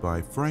release by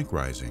Frank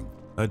Rising,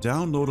 a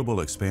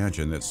downloadable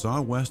expansion that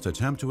saw West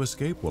attempt to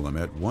escape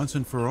Willamette once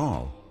and for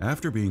all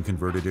after being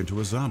converted into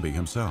a zombie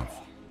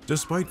himself.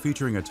 Despite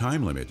featuring a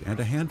time limit and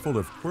a handful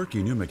of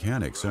quirky new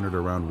mechanics centered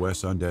around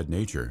West's undead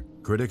nature,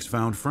 critics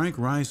found Frank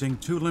Rising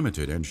too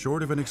limited and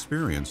short of an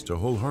experience to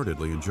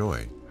wholeheartedly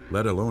enjoy,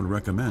 let alone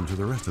recommend to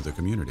the rest of the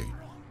community.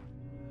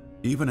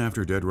 Even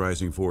after Dead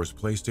Rising 4's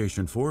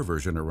PlayStation 4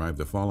 version arrived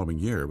the following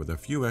year with a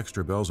few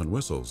extra bells and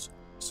whistles,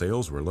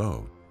 sales were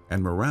low,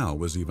 and morale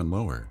was even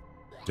lower.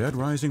 Dead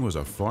Rising was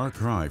a far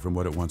cry from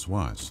what it once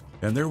was,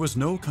 and there was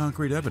no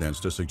concrete evidence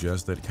to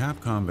suggest that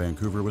Capcom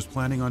Vancouver was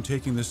planning on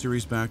taking the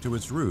series back to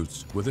its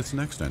roots with its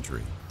next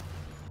entry.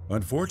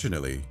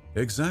 Unfortunately,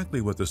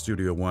 exactly what the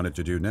studio wanted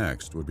to do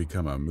next would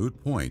become a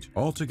moot point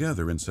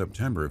altogether in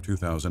September of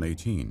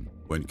 2018,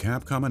 when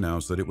Capcom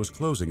announced that it was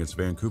closing its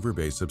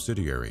Vancouver-based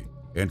subsidiary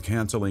and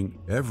canceling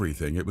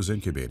everything it was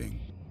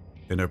incubating.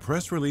 In a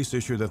press release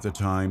issued at the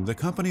time, the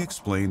company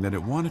explained that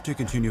it wanted to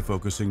continue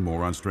focusing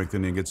more on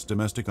strengthening its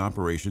domestic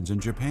operations in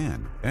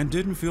Japan and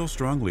didn't feel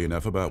strongly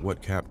enough about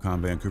what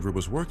Capcom Vancouver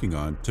was working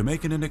on to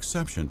make it an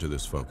exception to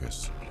this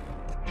focus.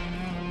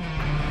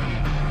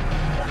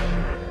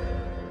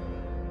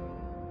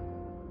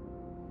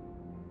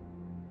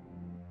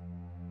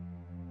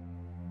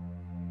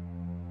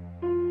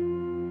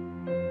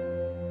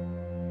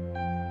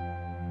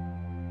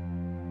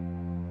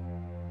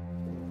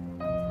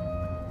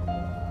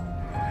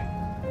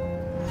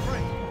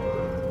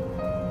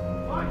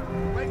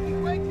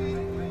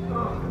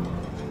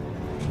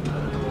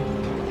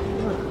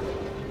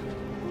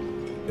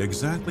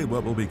 Exactly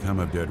what will become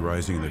of Dead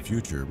Rising in the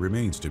future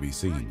remains to be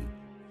seen.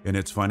 In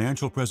its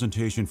financial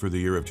presentation for the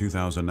year of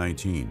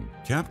 2019,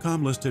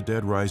 Capcom listed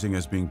Dead Rising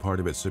as being part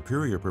of its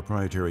superior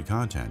proprietary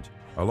content,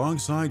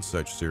 alongside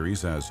such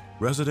series as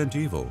Resident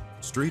Evil,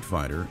 Street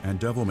Fighter, and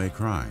Devil May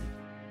Cry.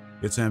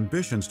 Its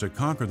ambitions to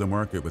conquer the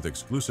market with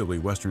exclusively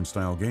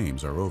Western-style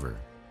games are over.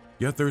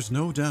 Yet there's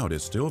no doubt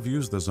it still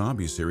views the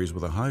zombie series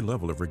with a high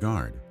level of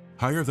regard,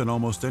 higher than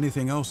almost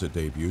anything else it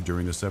debuted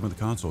during the 7th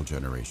console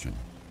generation.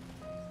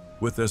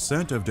 With the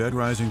scent of Dead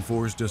Rising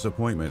 4's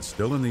disappointment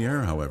still in the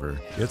air,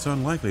 however, it's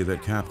unlikely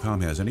that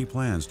Capcom has any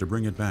plans to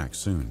bring it back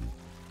soon.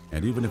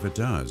 And even if it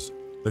does,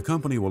 the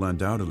company will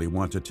undoubtedly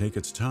want to take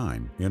its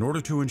time in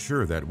order to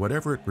ensure that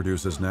whatever it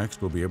produces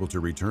next will be able to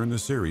return the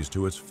series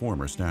to its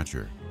former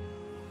stature.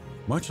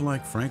 Much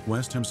like Frank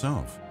West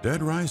himself,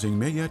 Dead Rising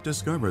may yet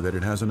discover that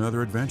it has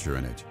another adventure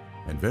in it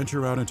and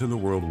venture out into the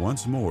world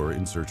once more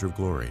in search of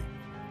glory,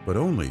 but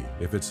only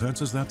if it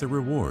senses that the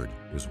reward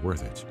is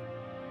worth it.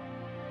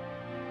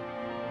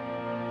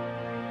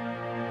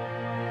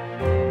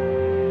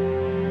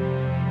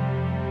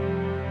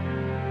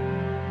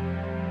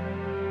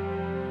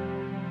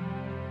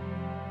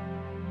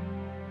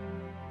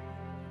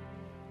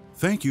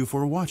 Thank you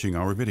for watching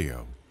our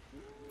video.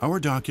 Our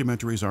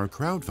documentaries are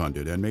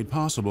crowdfunded and made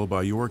possible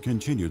by your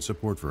continued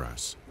support for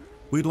us.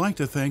 We'd like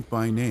to thank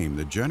by name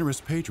the generous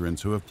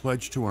patrons who have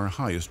pledged to our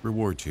highest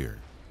reward tier: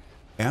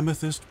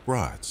 Amethyst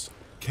Bratz,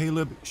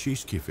 Caleb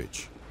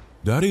Shishkevich,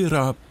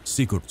 Darirab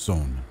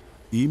Sigurdsson,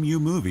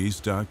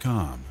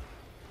 EmuMovies.com,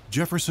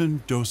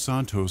 Jefferson Dos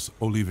Santos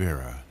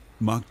Oliveira,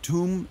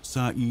 Maktoum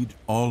Saeed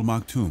Al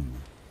Maktoum,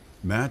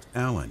 Matt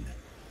Allen,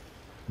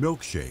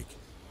 Milkshake,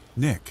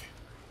 Nick,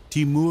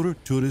 Timur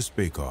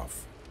Turisbekov,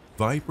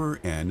 Viper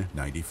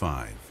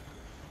N95.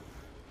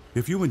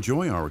 If you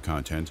enjoy our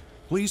content,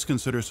 please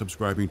consider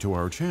subscribing to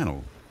our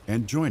channel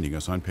and joining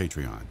us on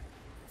Patreon.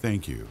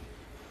 Thank you.